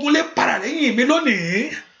 Ìwọ ogun lè padà lẹ́yìn mi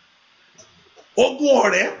lónìí. Ogun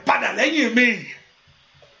ọ̀rẹ́ padà lẹ́yìn mi.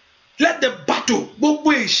 Let the battle, the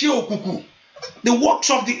works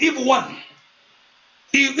of the evil one,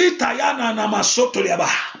 the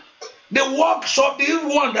works of the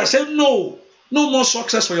evil one that said no more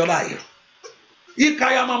success for your life.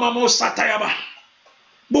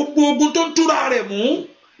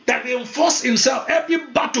 That reinforce himself, every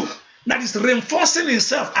battle that is reinforcing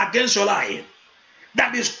himself against your life,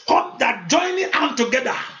 that joining hand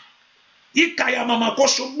together. Anyone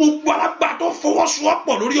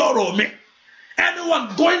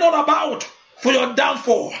going on about for your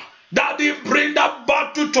downfall, Daddy, bring that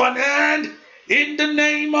battle to an end in the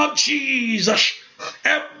name of Jesus.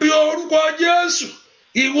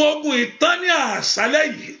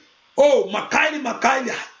 Oh, Makaili,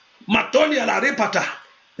 Matolia la repata.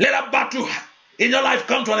 Let that battle in your life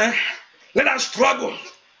come to an end. Let that struggle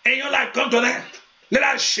in your life come to an end. Let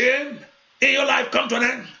that shame in your life come to an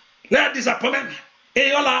end. Let disappointment in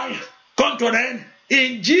your life come to an end.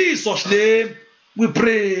 In Jesus' name, we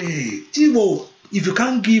pray. Timo, if you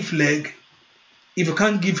can't give leg, if you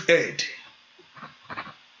can't give head,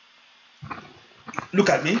 look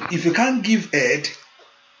at me. If you can't give head,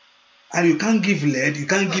 and you can't give leg, you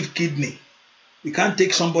can't give kidney, you can't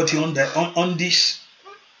take somebody on this,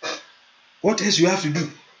 what else you have to do?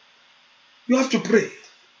 You have to pray.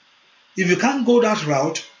 If you can't go that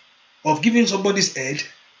route of giving somebody's head,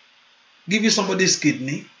 giving somebody's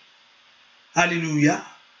kidney, hallelujah,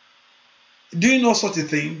 doing all sorts of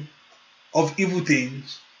things, of evil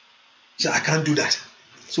things, say, I can't do that.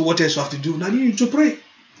 So what else you have to do? Now you need to pray.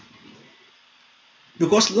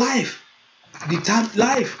 Because life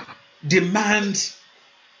demands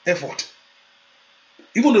effort.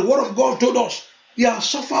 Even the word of God told us, he has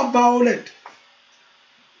suffered violent.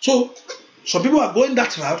 So some people are going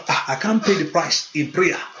that route. I can't pay the price in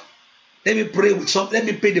prayer. Let me pay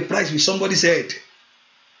the price with somebody's head.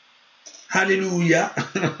 Hallelujah.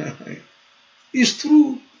 It's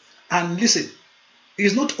true. And listen,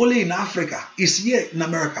 it's not only in Africa, it's here in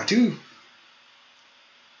America too.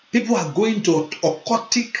 People are going to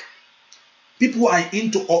occultic. People are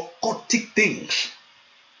into occultic things.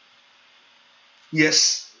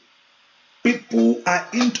 Yes. People are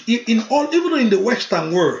into even in the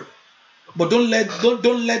Western world. But don't let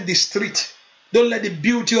the street, don't let the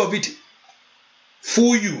beauty of it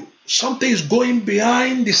fool you. Something is going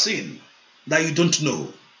behind the scene that you don't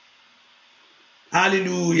know.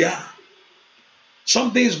 Hallelujah.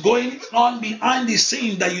 Something is going on behind the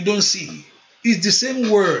scene that you don't see. It's the same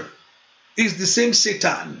word. It's the same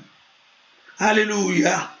Satan.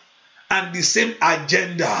 Hallelujah. And the same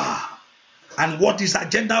agenda. And what is the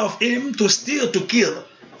agenda of him? To steal, to kill,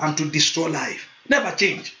 and to destroy life. Never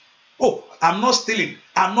change. Oh, I'm not stealing.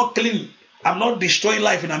 I'm not killing. I'm not destroying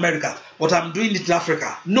life in America, but I'm doing it in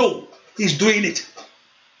Africa. No, he's doing it.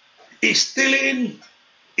 He's stealing,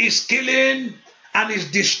 he's killing, and he's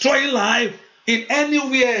destroying life in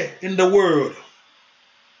anywhere in the world.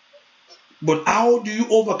 But how do you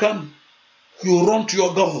overcome? You run to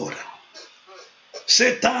your God.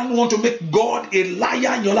 Satan wants to make God a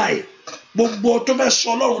liar in your life. Gbogbo tó fẹ́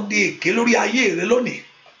sọ Ọlọ́run di èké lórí ayé rẹ lónìí,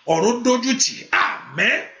 ọ̀run dójú tì.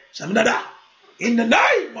 Amen. Samidada. In the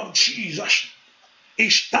name of Jesus,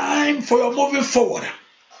 it's time for your moving forward.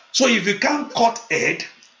 So if you can't cut head,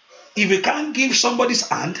 if you can't give somebody's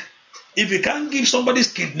hand, if you can't give somebody's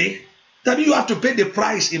kidney, then you have to pay the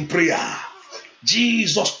price in prayer.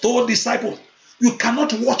 Jesus told disciples, you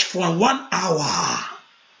cannot watch for 1 hour.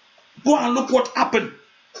 Go and look what happened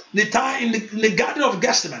the time in the Garden of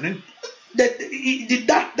Gethsemane.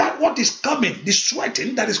 That what is coming, the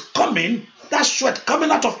sweating that is coming, that sweat coming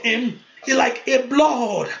out of him is like a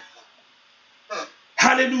blood.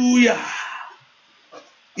 Hallelujah.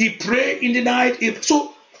 He prayed in the night.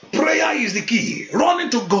 So prayer is the key. Running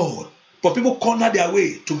to God. But people corner their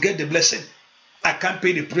way to get the blessing. I can't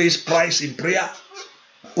pay the price in prayer.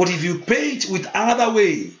 But if you pay it with another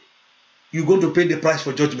way, you're going to pay the price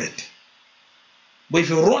for judgment. But if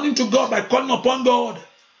you run into God by calling upon God,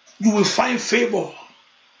 you will find favor.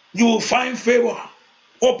 You will find favor.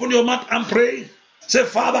 Open your mouth and pray. Say,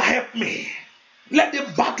 Father, help me. Let the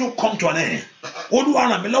battle come to an end.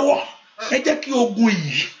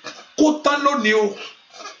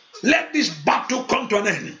 Let this battle come to an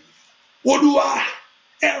end.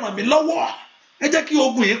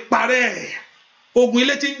 Ogun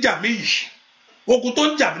ilé tí ń jà mí yìí, ogun tó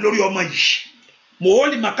ń jà mí lórí ọmọ yìí,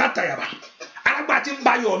 mòólì màkàtà yàrá, alágbà tí ń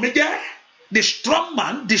ba ayọ̀ mi jẹ́, the strong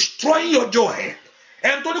man destroying your joy,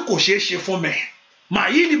 ẹni tó ní kò ṣeé ṣe fún mi,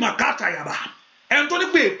 màyílì màkàtà yàrá, ẹni tó ní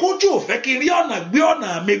pé kójú ò fẹ́ kí n rí ọ̀nà gbé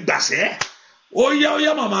ọ̀nà mi gbàṣẹ́,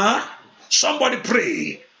 óyá màmá, somebody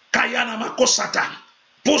pray, kayana makosata,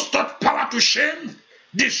 post that power to shame,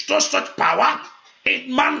 destroy such power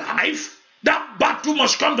in man's life, that battle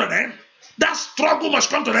must come to them. That struggle must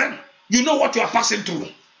come to them. You know what you are passing through.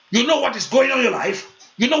 You know what is going on in your life.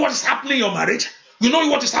 You know what is happening in your marriage. You know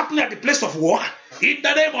what is happening at the place of war. In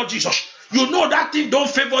the name of Jesus. You know that thing don't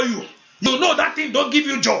favor you. You know that thing don't give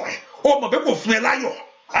you joy. Oh, my people, Fnelayo,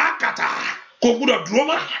 Akata, Kobuda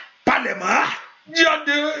Droma, Palema,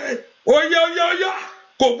 Jade, Oya,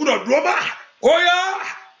 Kobuda Droma, Oya,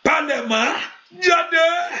 Palema,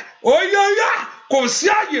 Jade, Oya,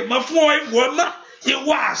 Kosiaye, Mafoy, Wama,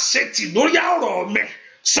 Iwa Seti, no Yauro,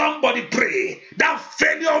 somebody pray that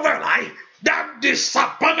failure of your life, that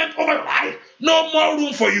disappointment of your life, no more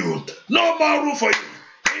room for you, no more room for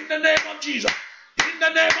you. In the name of Jesus, in the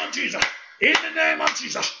name of Jesus, in the name of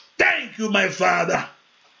Jesus. Thank you, my Father.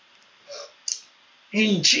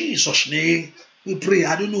 In Jesus' name, we pray.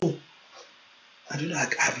 I don't know. I've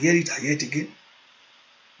heard it. I hear it again.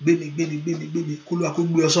 Baby. Kulu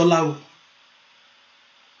akugbe osola o.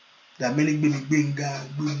 Da many baby benga,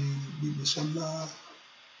 baby sola.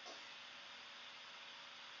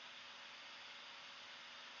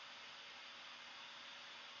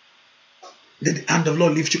 Let the hand of the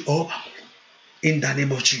Lord lift you up in the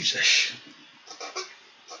name of Jesus.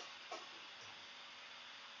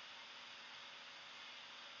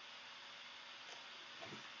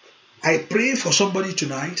 I pray for somebody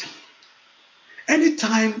tonight.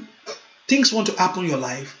 Anytime things want to happen in your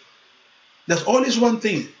life, there's always one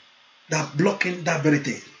thing that blocking that very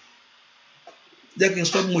thing. They can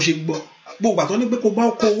stop motion. But only because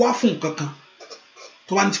ko wa fun kankan.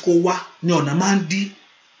 To want ko wa ni ona man di.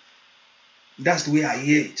 That's the way I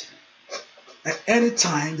hear it. At any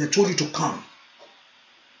time they told you to come,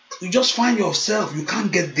 you just find yourself, you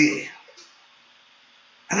can't get there.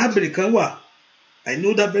 And I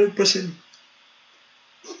know that very person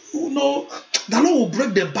who know the Lord will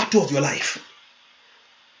break the battle of your life.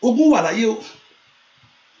 Ogun wà láyé o,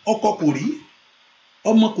 ọkọ kò rí,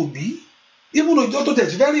 ọmọ kò bí, even though tó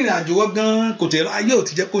tẹ̀sí fẹ́ rìnrìn àjò gan kò tẹ̀ ayé ò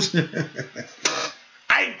ti jẹ́ kó sí.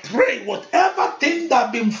 I pray whatever thing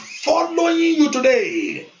that been following you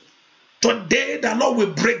today the Lord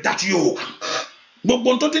will break that yoke.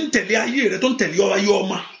 Gbogbo tó ti ń tẹ̀lé ayé rẹ̀ tó ń tẹ̀lé ayé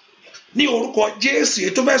ọmọ ní orúkọ Jésù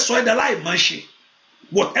tó fẹ́ sọ ẹ̀dá láì máa ṣe.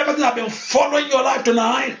 Whatever thing that been following your life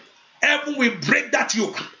tonight, heaven will break that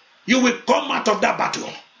yoke. You will come out of that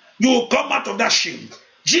battle. You will come out of that shame.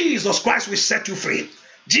 Jesus Christ will set you free.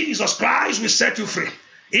 Jesus Christ will set you free.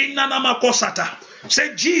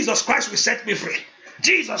 Say, Jesus Christ will set me free.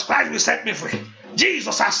 Jesus Christ will set me free.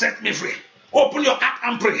 Jesus has set me free. Open your heart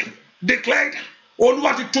and pray. Declare,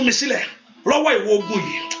 Olúwa ti tú mi sílẹ̀ lọ́wọ́ ìwọ ogun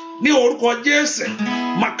yìí. Ní orúkọ Jésù,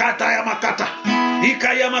 Makata ya Makata,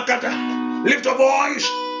 Ika ya Makata. Lift your voice.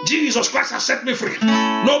 Jesus Christ has set me free.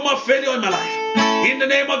 No more failure in my life. In the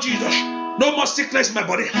name of Jesus. No more sickness in my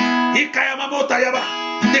body. Ika ya Mamota Yaba.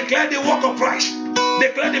 Declare the work of Christ.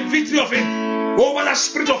 Declare the victory of Him over that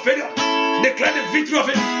spirit of failure. Declare the victory of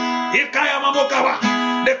Him. Ika ya Mamokawa.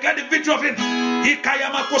 Declare the victory of Him. Ika ya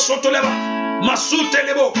Makosotoleba.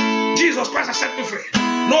 Masutelebo. Jesus Christ has set me free.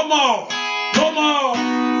 No more. No more.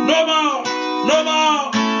 No more. No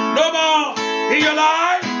more. No more. In your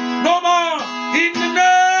life. No more. In the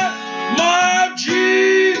name of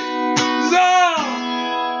Jesus.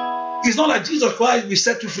 It's not like Jesus Christ will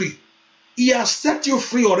set you free. He has set you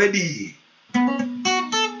free already.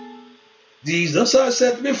 Jesus has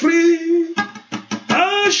set me free.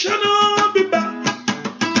 I shall not be bound.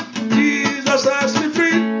 Jesus has me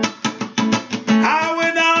free. I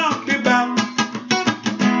will not be bound.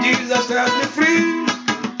 Jesus has me free.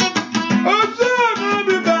 I shall not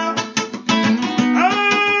be bound.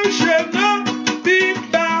 I shall not be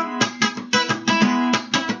bound.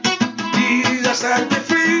 Jesus has me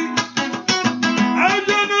free. I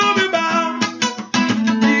shall not be bound.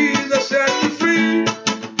 Jesus set me free.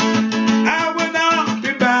 I will not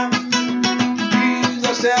be bound.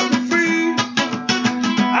 Jesus set me free.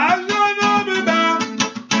 I shall not be bound.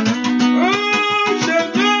 I shall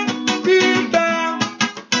not be bound.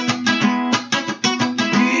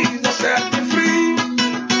 Jesus set me free.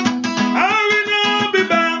 I will not be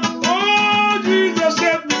bound. Oh, Jesus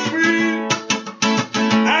set me free.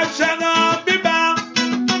 I shall not be bound.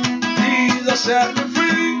 Jesus set me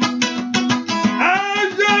free. I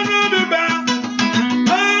shall not be bound.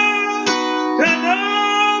 I shall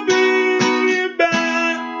not be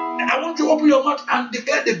bound. I want you to open your mouth and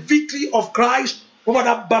declare the victory of Christ over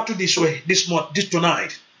that battle this way, this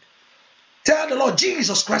tonight. Tell the Lord,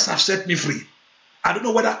 Jesus Christ has set me free. I don't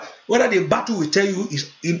know whether the battle will tell you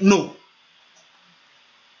is no.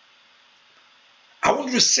 I want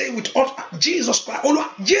you to say with all Jesus Christ, Olúwa,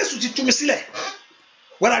 Jésù ti tú mi sílẹ̀.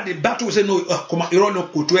 Whether the battle will say, no, come on, you're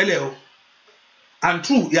not good. And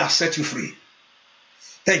true, he has set you free.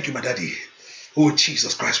 Thank you, my daddy. Oh,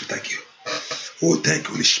 Jesus Christ, we thank you. Oh, thank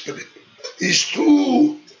you, Holy Spirit. It's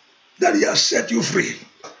true that he has set you free.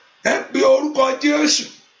 And be all God,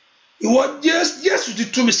 Jesus. You want Jesus to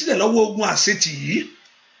do me. See the Lord I say to you.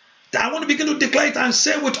 That I want to begin to declare it and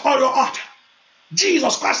say with all your heart.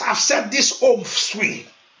 Jesus Christ has set this home free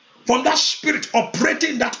from that spirit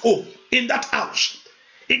operating in that home, in that house,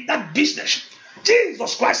 in that business.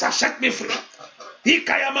 Jesus Christ has set me free.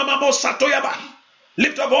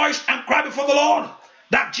 Lift a voice and cry before the Lord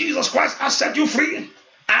that Jesus Christ has set you free.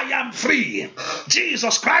 I am free.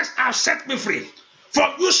 Jesus Christ has set me free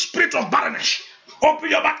from you spirit of barrenness. Open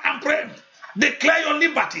your mouth and pray. Declare your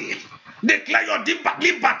liberty. Declare your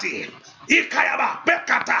liberty. Ikayaba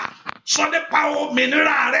bekata. Sonde power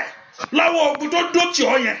minerare. Lawo ogudo doti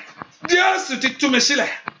oye. Jesu ti tumesile.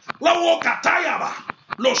 Lawo katayaba.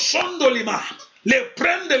 Lo sondo lima. Le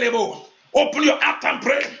prende lebo. Open your heart and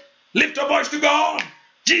pray. Lift your voice to God.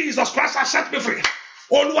 Jesus Christ has set me free.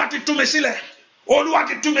 Oluwati tumesile.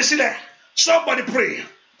 Oluwati tumesile. Somebody pray.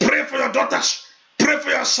 Pray for your daughters. Pray for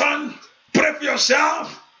your son. Pray for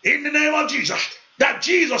yourself. In the name of Jesus. That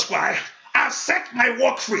Jesus Christ has set my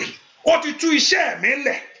work free. Oti tu ise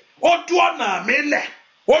mele. Otu ona mele.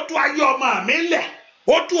 Otu ayoma mele.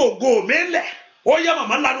 Otu ogo mele. Oya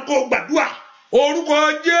mama lanu ko gbàdúrà.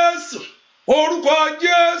 Orúkọ Jésù. Orúkọ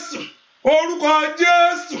Jésù. Orúkọ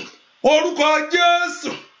Jésù. Orúkọ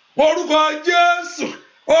Jésù. Orúkọ Jésù.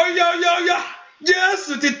 Oya.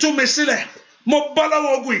 Jésù ti tú mi sílẹ̀. Mo bọ́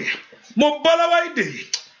lọ́wọ́ ogun yìí. Mo bọ́ lọ́wọ́ ìdè yìí.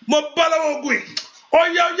 Mo bọ́ lọ́wọ́ ogun yìí.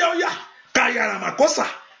 Oya. Kayara makosa.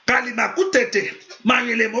 Kalimakutete.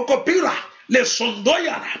 Mayele mokopira. Le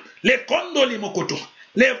sondoyara. Le kondo limokoto.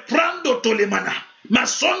 Le prando tolemana.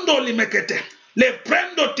 Masondo limekete. Le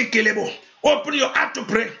prendo tikelebo. Open your heart to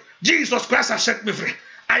pray. Jesus Christ has set me free.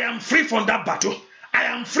 I am free from that battle. I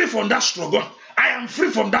am free from that struggle. I am free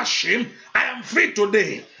from that shame. I am free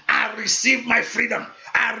today. I receive my freedom.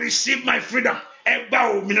 I receive my freedom. Egba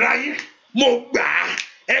òmìnira yín. Mo gbà.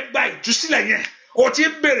 Egba ìtúsílẹ̀ yẹn. O ti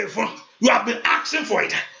béèrè fún. You have been asking for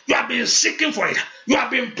it. You have been seeking for it. You have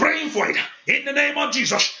been praying for it. In the name of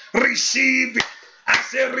Jesus, receive it. I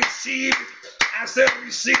say receive it. I say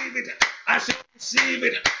receive it. I say receive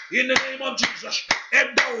it. In the name of Jesus.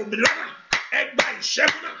 Egba òmìnira. Egba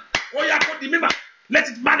ìṣẹ́gun. Oya kò di mímọ́. Let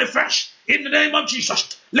it manifest in the name of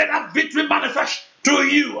Jesus. Let that victory manifest to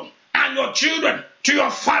you and your children, to your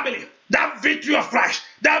family. That victory of Christ.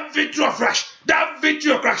 That victory of Christ. That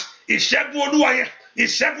victory of Christ. Ìṣẹ́gun Olúwa yẹn.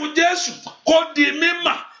 Ìṣẹ́gun Jésù. Kò di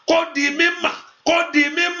mímọ́. Kò di mímọ́. Kò di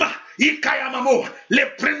mímọ́. Ikayamamo. Le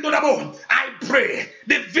prendo dabo. I pray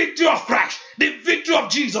the victory of Christ. The victory of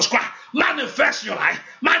Jesus Christ. Manifest in your life.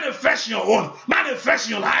 Manifest in your own. Manifest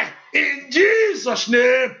in your life. In Jesus'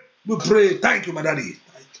 name. We pray. Thank you, my daddy.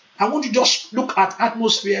 I want you to just look at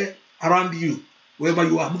atmosphere around you, wherever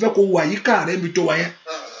you are. Mo fẹ́ kó wà yíká rẹ̀ níbi tó wà yẹn.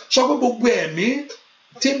 Sọ pé gbogbo ẹ̀mí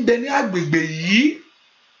tí ń bẹ ní agbègbè yìí,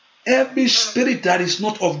 every spirit that is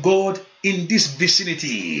not of God in this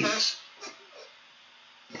vicinity.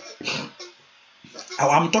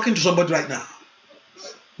 I'm talking to somebody right now.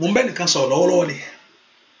 Mo ń bẹ nìkan sọ̀rọ̀ lọ́wọ́lọ́wọ́ ni.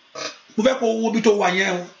 Mo fẹ́ kó wo bí tó wà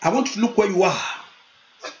yẹn. I want you to look where you are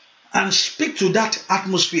and speak to that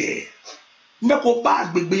atmosphere. Mbeko ba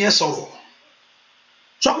agbègbè yẹn sọ̀rọ̀.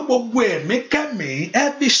 Sọ pé gbogbo ẹ̀mí kẹ́mí,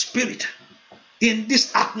 every spirit in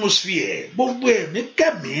this atmosphere, gbogbo ẹ̀mí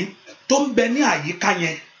kẹ́mí tó ń bẹ ní àyíká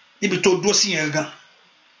yẹn, níbi tó dúró sí yẹn gan.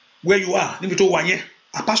 Where you are, níbi tó wà yẹn.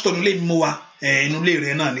 A pastor nílé mi mo wà, inú ilé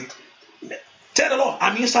rẹ̀ náà ni. Tell the Lord,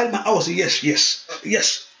 I'm inside my house.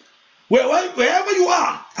 Yes. Wherever you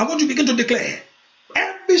are, I want you to begin to declare.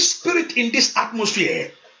 Every spirit in this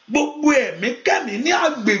atmosphere, gbogbo ẹ̀mí kẹ́mí ní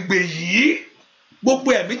agbègbè yìí,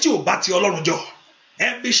 gbogbo ẹ̀mí tí ò bá ti Ọlọ́run jọ,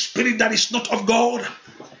 every spirit that is not of God,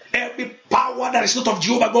 every power that is not of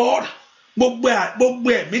Jehovah God, gbogbo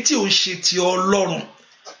ẹ̀mí tí ò ń ṣe ti Ọlọ́run,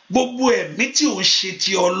 gbogbo ẹ̀mí tí ò ń ṣe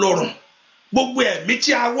ti Ọlọ́run, gbogbo ẹ̀mí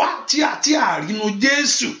tí a wá tí a rí nínú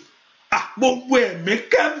Jésù, gbogbo ẹ̀mí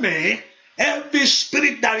kẹ́mí, every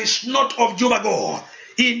spirit that is not of Jehovah God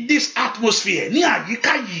in this atmosphere, ní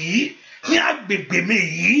àyíká yìí, ní agbègbè mi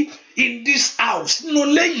yìí, in this house, nínú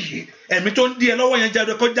ilé yìí, ẹ̀mí tó ń di ẹ lọ́wọ́ yẹn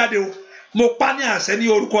jáde kó jáde o. Mo pa ní àṣẹ ní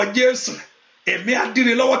orúkọ Jésù. Ẹ̀mí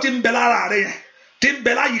adire lọ́wọ́ tí ń bẹ lára rẹ yẹn, tí ń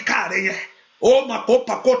bẹ láyìíká rẹ yẹn. Ó mà kó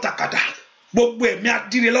pàkó takàdá. Gbogbo ẹ̀mí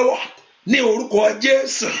adire lọ́wọ́ ní orúkọ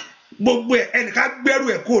Jésù. Gbogbo ẹnìkan gbẹ́rù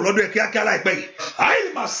ẹ̀ kúrò lọ́dọ̀ ẹ̀ kíákíá láìpẹ́ yìí.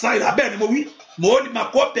 Ayé màá sa ìlà bẹ́ẹ̀ ni mo wí. Mo ó lè máa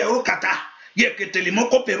kó pẹ̀rú kàtà. Yẹ kẹtẹ̀lẹ̀ mọ́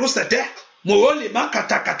kó pẹ̀rú sẹ̀tẹ́. Mo ó lè máa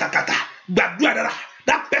kàtàkàtàkàtà. Gbàdúrà dára.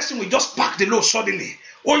 that person will just pack the load suddenly.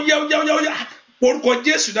 Oh yeah. Orúkọ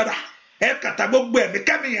Jésù dada. Ẹ kàtà gbogbo ẹ̀mí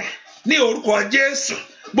kẹ́mi yẹn ní orúkọ Jésù.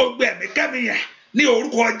 Gbogbo ẹ̀mí kẹ́mi yẹn ní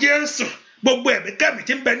orúkọ Jésù. Gbogbo ẹ̀mí kẹ́mi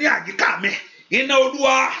tí ń bẹ ní àyíká mi. Iná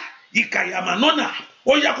Olúwa ìkàyàmà nọ́nà.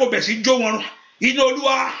 Ó yá kó bẹ̀ sí jó wọn run. Iná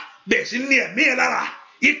Olúwa bẹ̀ sí ní ẹ̀mí ẹ̀ lára.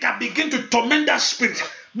 It can begin to torment that spirit.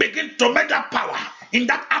 Begin to torment that power in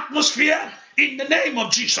that atmosphere. In the name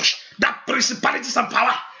of Jesus. That principalities and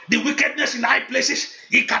power. The wickedness in high places.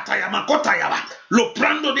 Ikatayama kotayama.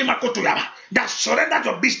 Loprando de makotoyama. That surrender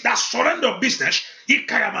your business. That surrender business.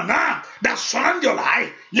 Ikayamana. That surrender your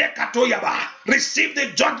life. Lekatoyaba. Receive the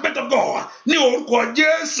judgment of God. Ní orúkọ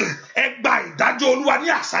Jésù. Ẹgbà ìdájọ́ Olúwa ní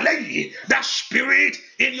àṣálẹ́ yìí. That spirit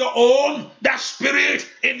in your home. That spirit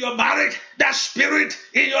in your marriage. That spirit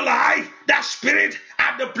in your life. That spirit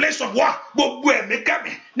at the place of work. Gbogbo ẹ̀mí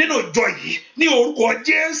kẹ́mi nínú ìjọ yìí. Ní orúkọ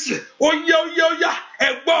Jésù. Óyá.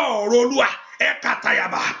 Ẹgbọ́ ọ̀rọ̀ Olúwa.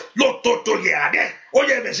 Ekatayaba. Lótótó yẹ̀adẹ́.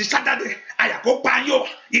 Oye bẹ̀ sí sátádé. Àyàkó pààyàn.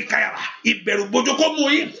 Ìkàyàmà. Ìbẹ̀rù bójú kó mú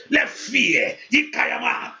yín. Let fear.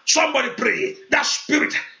 Ìkàyàmà. Somebody pray. That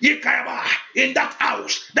spirit. Ìkàyàmà. In that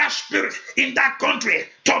house. That spirit. In that country.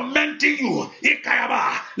 Tormenting you.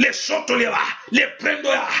 Ìkàyàmà. Le sotoleva. Le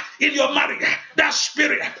prendoya. In your marriage. That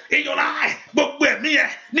spirit. In your life. Gbogbo ẹ̀mí yẹn.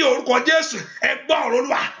 Ní orúkọ Jésù. Ẹgbọ́ ọ̀rọ̀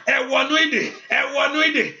Olúwa. Ẹ̀wọ̀nú ìdè.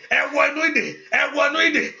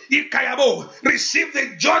 Ìkàyàmà. Receive the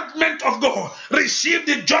judgment of God. Receive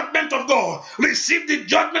the judgment of God. Receive the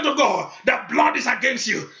judgment of God. The blood is against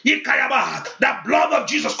you. Yikayaba. The blood of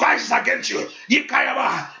Jesus Christ is against you.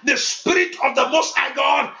 Yikayaba. The spirit of the Most High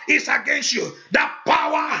God is against you. The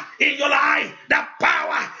power in your life. The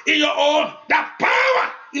power in your own. The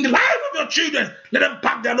power in the life of your children. Let them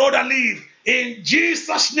pack their load and leave. In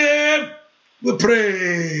Jesus' name we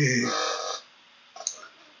pray.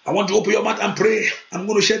 I want to open your mouth and pray. I'm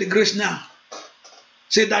going to share the grace now.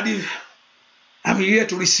 Say, Daddy, I'm here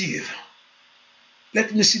to receive.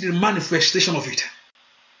 Let me see the manifestation of it.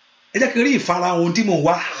 Let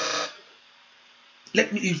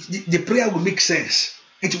me, the prayer will make sense.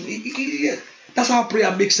 That's how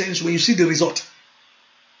prayer makes sense when you see the result.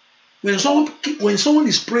 When someone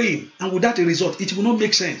is praying and without a result, it will not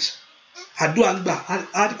make sense. But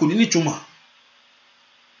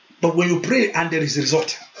when you pray and there is a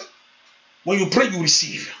result, when you pray, you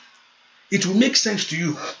receive. It will make sense to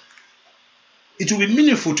you. It will be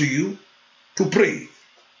meaningful to you to pray.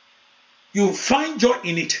 You find joy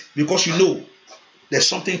in it because you know there's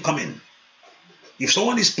something coming. If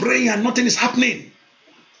someone is praying and nothing is happening,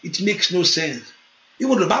 it makes no sense.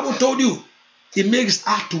 Even the Bible told you, it makes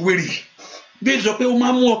heart to weary. Bí ìjọ pé ó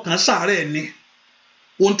máa mú ọkàn sáré ni.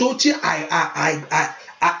 Ohun tó tí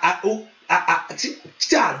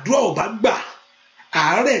àdúrà ò bá gbà,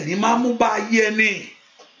 àárẹ̀ ni máa mú bá ayé ẹni.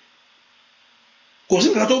 Kò sí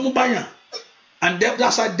nǹkan tó mú báyàn. And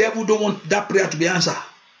that's why the devil don't want that prayer to be answered.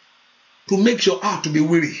 To make your heart to be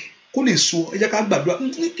weary. Kó lè sọ, ẹ jẹ́ ká gbàdúrà.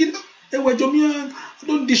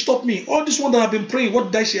 Don't disturb me. All this one that I've been praying,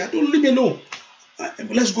 what did I say? Don't leave me alone.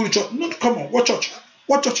 Let's go to church. No, come on, what church?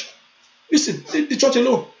 What church? Listen, leave the church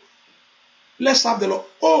alone. Let's serve the Lord.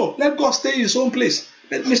 Oh, let God stay in his own place.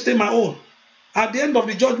 Let me stay my own. At the end of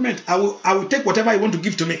the judgment, I will take whatever I want to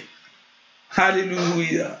give to me.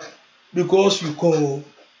 Hallelujah. Because you call.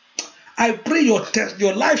 I pray your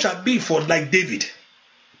life shall be for like David,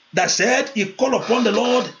 that said he called upon the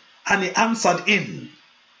Lord and he answered him.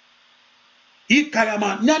 I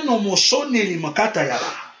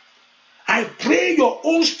pray your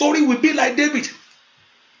own story will be like David,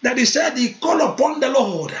 that he said he called upon the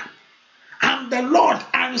Lord and the Lord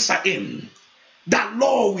answered him. The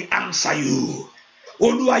Lord will answer you.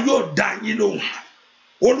 Olúwa yóò dá yín lóhùn.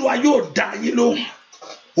 Olúwa yóò dá yín lóhùn.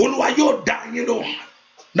 Olúwa yóò dá yín lóhùn.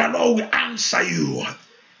 The Lord will answer you.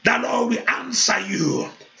 The Lord will answer you.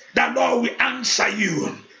 The Lord will answer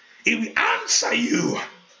you. He will answer you.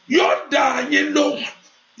 Yóò dá yín lóhùn.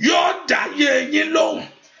 Yóò dá yín lóhùn.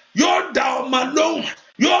 Yóò dá ọmọ lóhùn.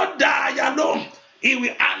 Yóò dá aya lóhùn. He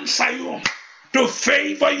will answer you to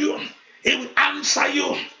favor you. He will answer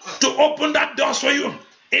you to open that doors for you.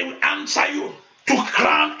 He will answer you to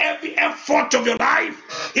crown every effort of your life.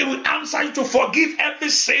 He will answer you to forgive every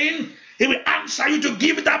sin. He will answer you to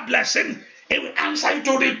give that blessing. He will answer you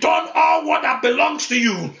to return all what that belongs to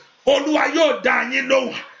you. Olúwa yóò dá yín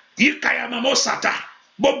lóhùn. Yíkàyà mọ́mọ́ sàtà.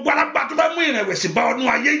 Gbogbo alágbá tó bá mú ìrẹ̀wẹ̀sì bá ọdún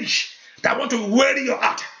ayé yìí. That want to weary your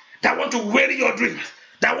heart. That want to weary your dream.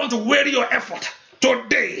 That want to weary your effort.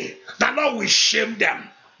 Today, the Lord will shame them.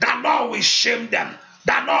 The Lord will shame them.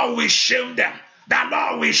 The Lord will shame them. The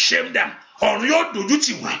Lord will shame them. Ọ̀run yóò dojú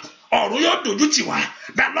tì wọ́n. Ọ̀run yóò dojú tì wọ́n.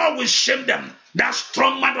 The Lord will shame them. That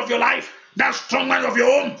strong man of your life that strong man of your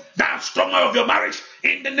home, that strong man of your marriage,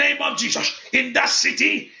 in the name of Jesus, in that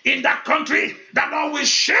city, in that country, the Lord will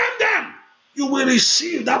shame them. You will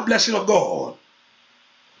receive that blessing of God.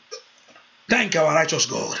 Thank our righteous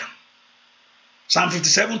God. Psalm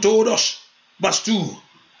 57 told us, verse 2,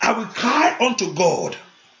 I will cry unto God.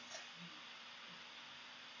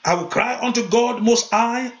 I will cry unto God most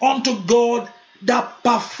high, unto God that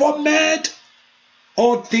performed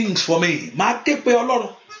all things for me. Máa ké pe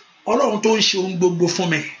Ọlọ́run, Ọlọ́run tó ń ṣe ohun gbogbo fún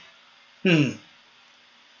mi.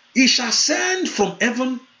 He shall send from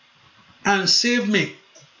heaven and save me.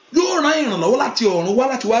 Yóò rán ìrànlọ́wọ́ láti ọ̀run wá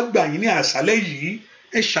láti wá gbà yín ní àṣálẹ́ yìí.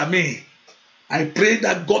 Ẹ ṣàmì. I pray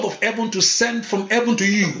that God of heaven to send from heaven to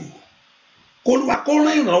you. Olúwa kó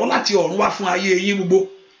rán ìrànlọ́wọ́ láti ọ̀run wá fún ayé yín gbogbo.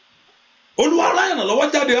 Olúwa rán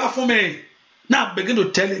ìrànlọ́wọ́ jáde wá fún mi. Now begin to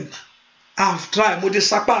tell him, I've tried, mo ti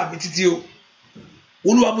sapá mi títí o.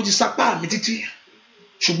 Olúwa mo ti sapá mi títí.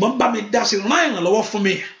 Ṣùgbọ́n bá mi dá sí rán ìrànlọ́wọ́ fún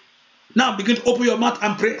mi. Now begin to open your mouth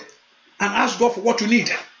and pray and ask God for what you need.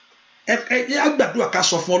 Ẹ gbàdúrà ká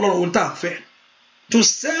sọ fún Ọlọ́run ohun tá à ń fẹ́. To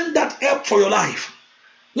send that help for your life.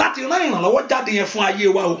 Láti rán ìrànlọ́wọ́ jáde yẹn fún ayé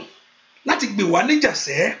wa o. Láti gbè wá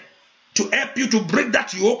níjàsẹ́. To help you to break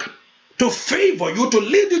that yoke. To favor you, to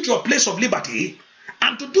lead you to a place of liberty.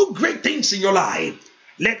 And to do great things in your life.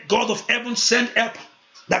 Let God of heaven send help.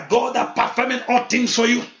 That God that performing all things for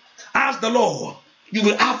you. Ask the Lord. You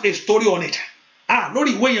will have a story on it. Lord,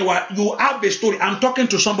 when you have a story. I'm talking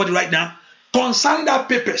to somebody right now. Concerning that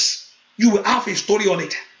purpose, you will have a story on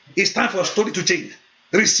it. It's time for a story to change.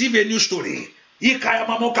 Receive a new story.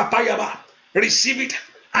 Receive it.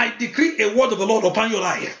 I decree a word of the Lord upon your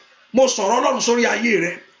life.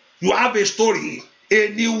 You have a story, a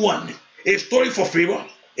new one, a story for favor,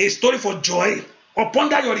 a story for joy. Upon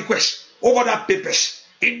that your request, over that purpose,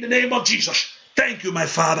 in the name of Jesus. Thank you, my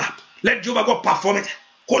Father. Let Jehovah God perform it.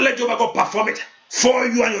 Let Jehovah God perform it for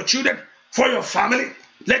you and your children, for your family.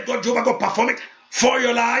 Let God Jehovah God perform it for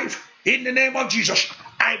your life. In the name of Jesus,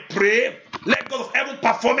 I pray. Let God of heaven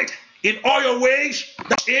perform it in all your ways.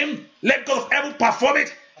 That's Him. Let God of heaven perform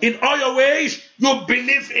it in all your ways. You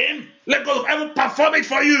believe Him. Let God of heaven perform it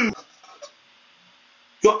for you.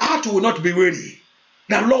 Your heart will not be weary.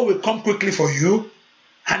 The Lord will come quickly for you,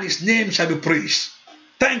 and His name shall be praised.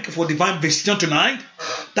 Thank you for divine visitation tonight.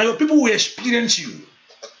 That your people will experience you.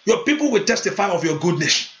 Your people will testify of your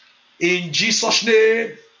goodness. In Jesus'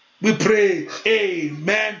 name, we pray.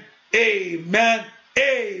 Amen. Amen.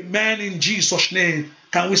 Amen. In Jesus' name.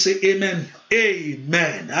 Can we say amen?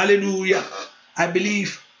 Amen. Hallelujah. I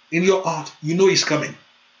believe in your heart, you know He's coming.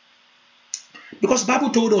 Because the Bible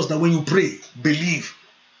told us that when you pray, believe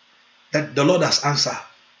that the Lord has answered.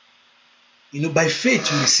 By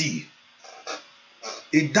faith you receive.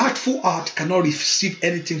 A doubtful heart cannot receive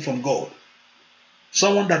anything from God.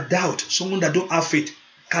 Someone that doubts, someone that don't have faith,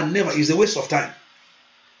 can never. It's a waste of time.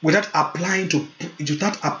 Without applying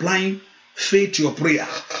faith to your prayer,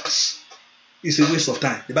 it's a waste of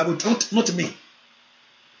time. The Bible, not me.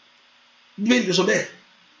 Bíbélì sọ bẹ́ẹ̀.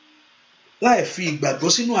 Láì fi ìgbàgbọ́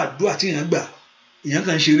sínú àdúrà tí èèyàn gbà, èèyàn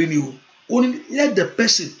kàn ṣeré ni o. Only let the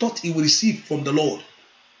person thought he will receive from the Lord.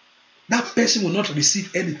 That person will not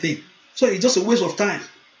receive anything. So it's just a waste of time.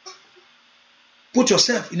 Put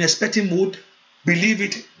yourself in expecting mode. Believe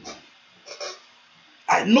it.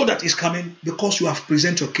 I know that it's coming because you have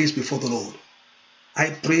presented your case before the Lord. I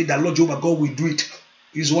pray that Lord Jehovah God will do it.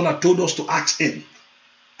 He's the one that told us to ask Him.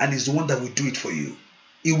 And He's the one that will do it for you.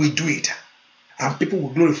 He will do it. And people will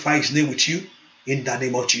glorify His name with you in the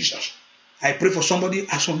name of Jesus. I pray for somebody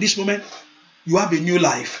as from this moment, you have a new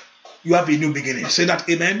life. You have a new beginning. Say that,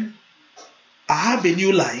 amen. I have a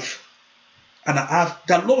new life. And I have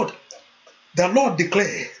the Lord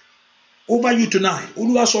declare over you tonight.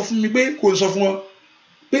 Olúwa sọ fún mi pé kò sọ fún ọ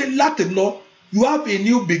pé láti lọ, you have a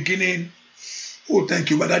new beginning. Oh, thank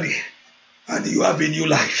you, my daddy. And you have a new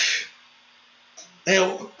life.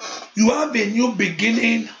 You have a new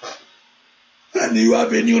beginning. And you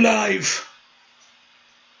have a new life.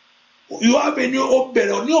 You have a new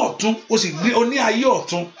ọ̀tun.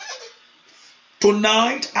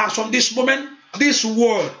 Tonight, as from this moment, this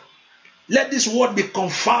word, let this word be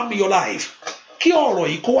confirmed in your life. Kí ọ̀rọ̀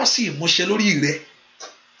yìí kó wá sí ìmúṣẹ lórí rẹ.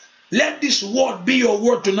 Let this word be your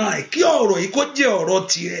word tonight. Kí ọ̀rọ̀ yìí kó jẹ́ ọ̀rọ̀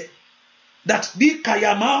tiẹ̀. That bí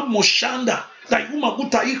kayama moshanda, that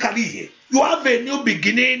you have a new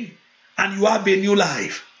beginning and you have a new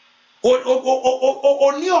life. O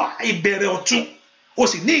ní ìbẹ̀rẹ̀ ọ̀tun, o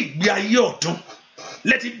sì ní ìgbé ayé ọ̀tun.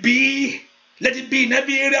 Let it be in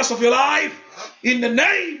every areas of your life, in the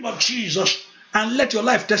name of Jesus, and let your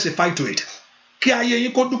life testify to it. Kí ayé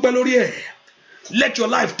yín kó dúpẹ́ lórí ẹ̀. Let your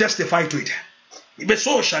life testify to it. But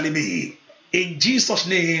so shall it be. In Jesus'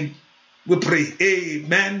 name we pray.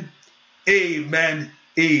 Amen. Amen.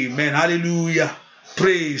 Amen. Hallelujah.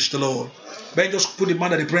 Praise the Lord. Then just put in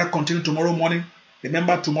mind that the prayer continue tomorrow morning.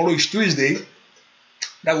 Remember, tomorrow is Tuesday.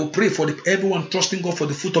 That will pray for everyone trusting God for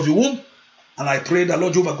the fruit of your womb. And I pray that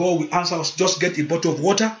Lord Jehovah God will answer us. Just get a bottle of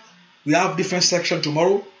water. We have different sections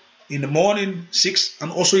tomorrow. In the morning, 6,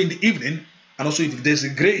 and also in the evening. And also if there's a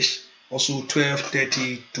grace, also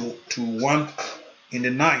 12:30 to 1 in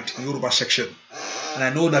the night, in Yoruba section. And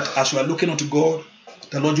I know that as we are looking unto God,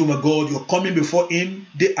 the Lord Jehovah God, you're coming before Him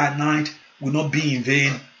day and night will not be in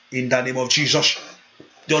vain in the name of Jesus.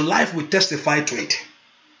 Your life will testify to it.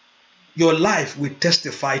 Your life will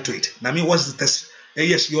testify to it. I mean, what's the test?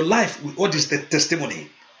 Yes, your life, what is the testimony?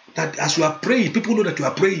 That as you are praying, people know that you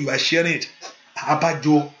are praying, you are sharing it.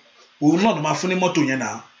 Abajo, we will not ma funi moto yen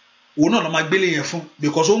na. We will not ma gbele yen fun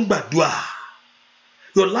because o ngbadua.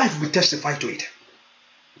 Your life will testify to it.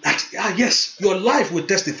 That yes, your life will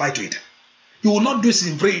testify to it. You will not do this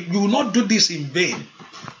in vain. You will not do this in vain.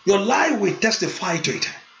 Your life will testify to it.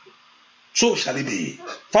 So shall it be.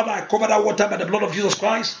 Father, I cover that water by the blood of Jesus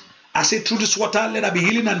Christ. I say through this water, let there be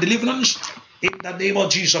healing and deliverance in the name of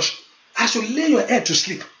Jesus. As you lay your head to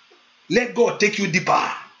sleep, let God take you deeper,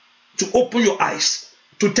 to open your eyes,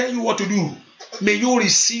 to tell you what to do. May you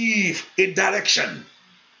receive a direction.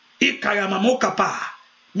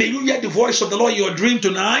 May you hear the voice of the Lord in your dream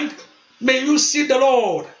tonight. May you see the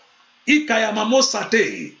Lord. And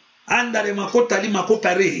let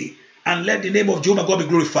the name of Jehovah God be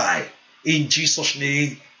glorified. In Jesus'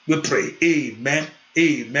 name we pray. Amen.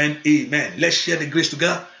 Amen. Amen. Let's share the grace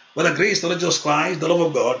together. Well, the grace of the Lord Jesus Christ, the love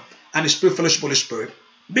of God, and the Spirit fellowship of the Holy Spirit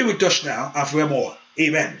be with us now and forevermore.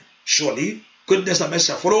 Amen. Surely, goodness and mercy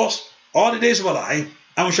shall follow us all the days of our life,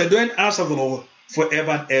 and we shall dwell in the house of the Lord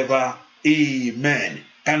forever and ever. Amen.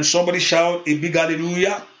 Can somebody shout a big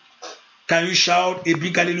hallelujah? Can you shout a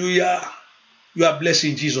big hallelujah? You are blessed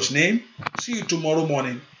in Jesus' name. See you tomorrow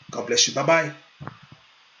morning. God bless you. Bye-bye.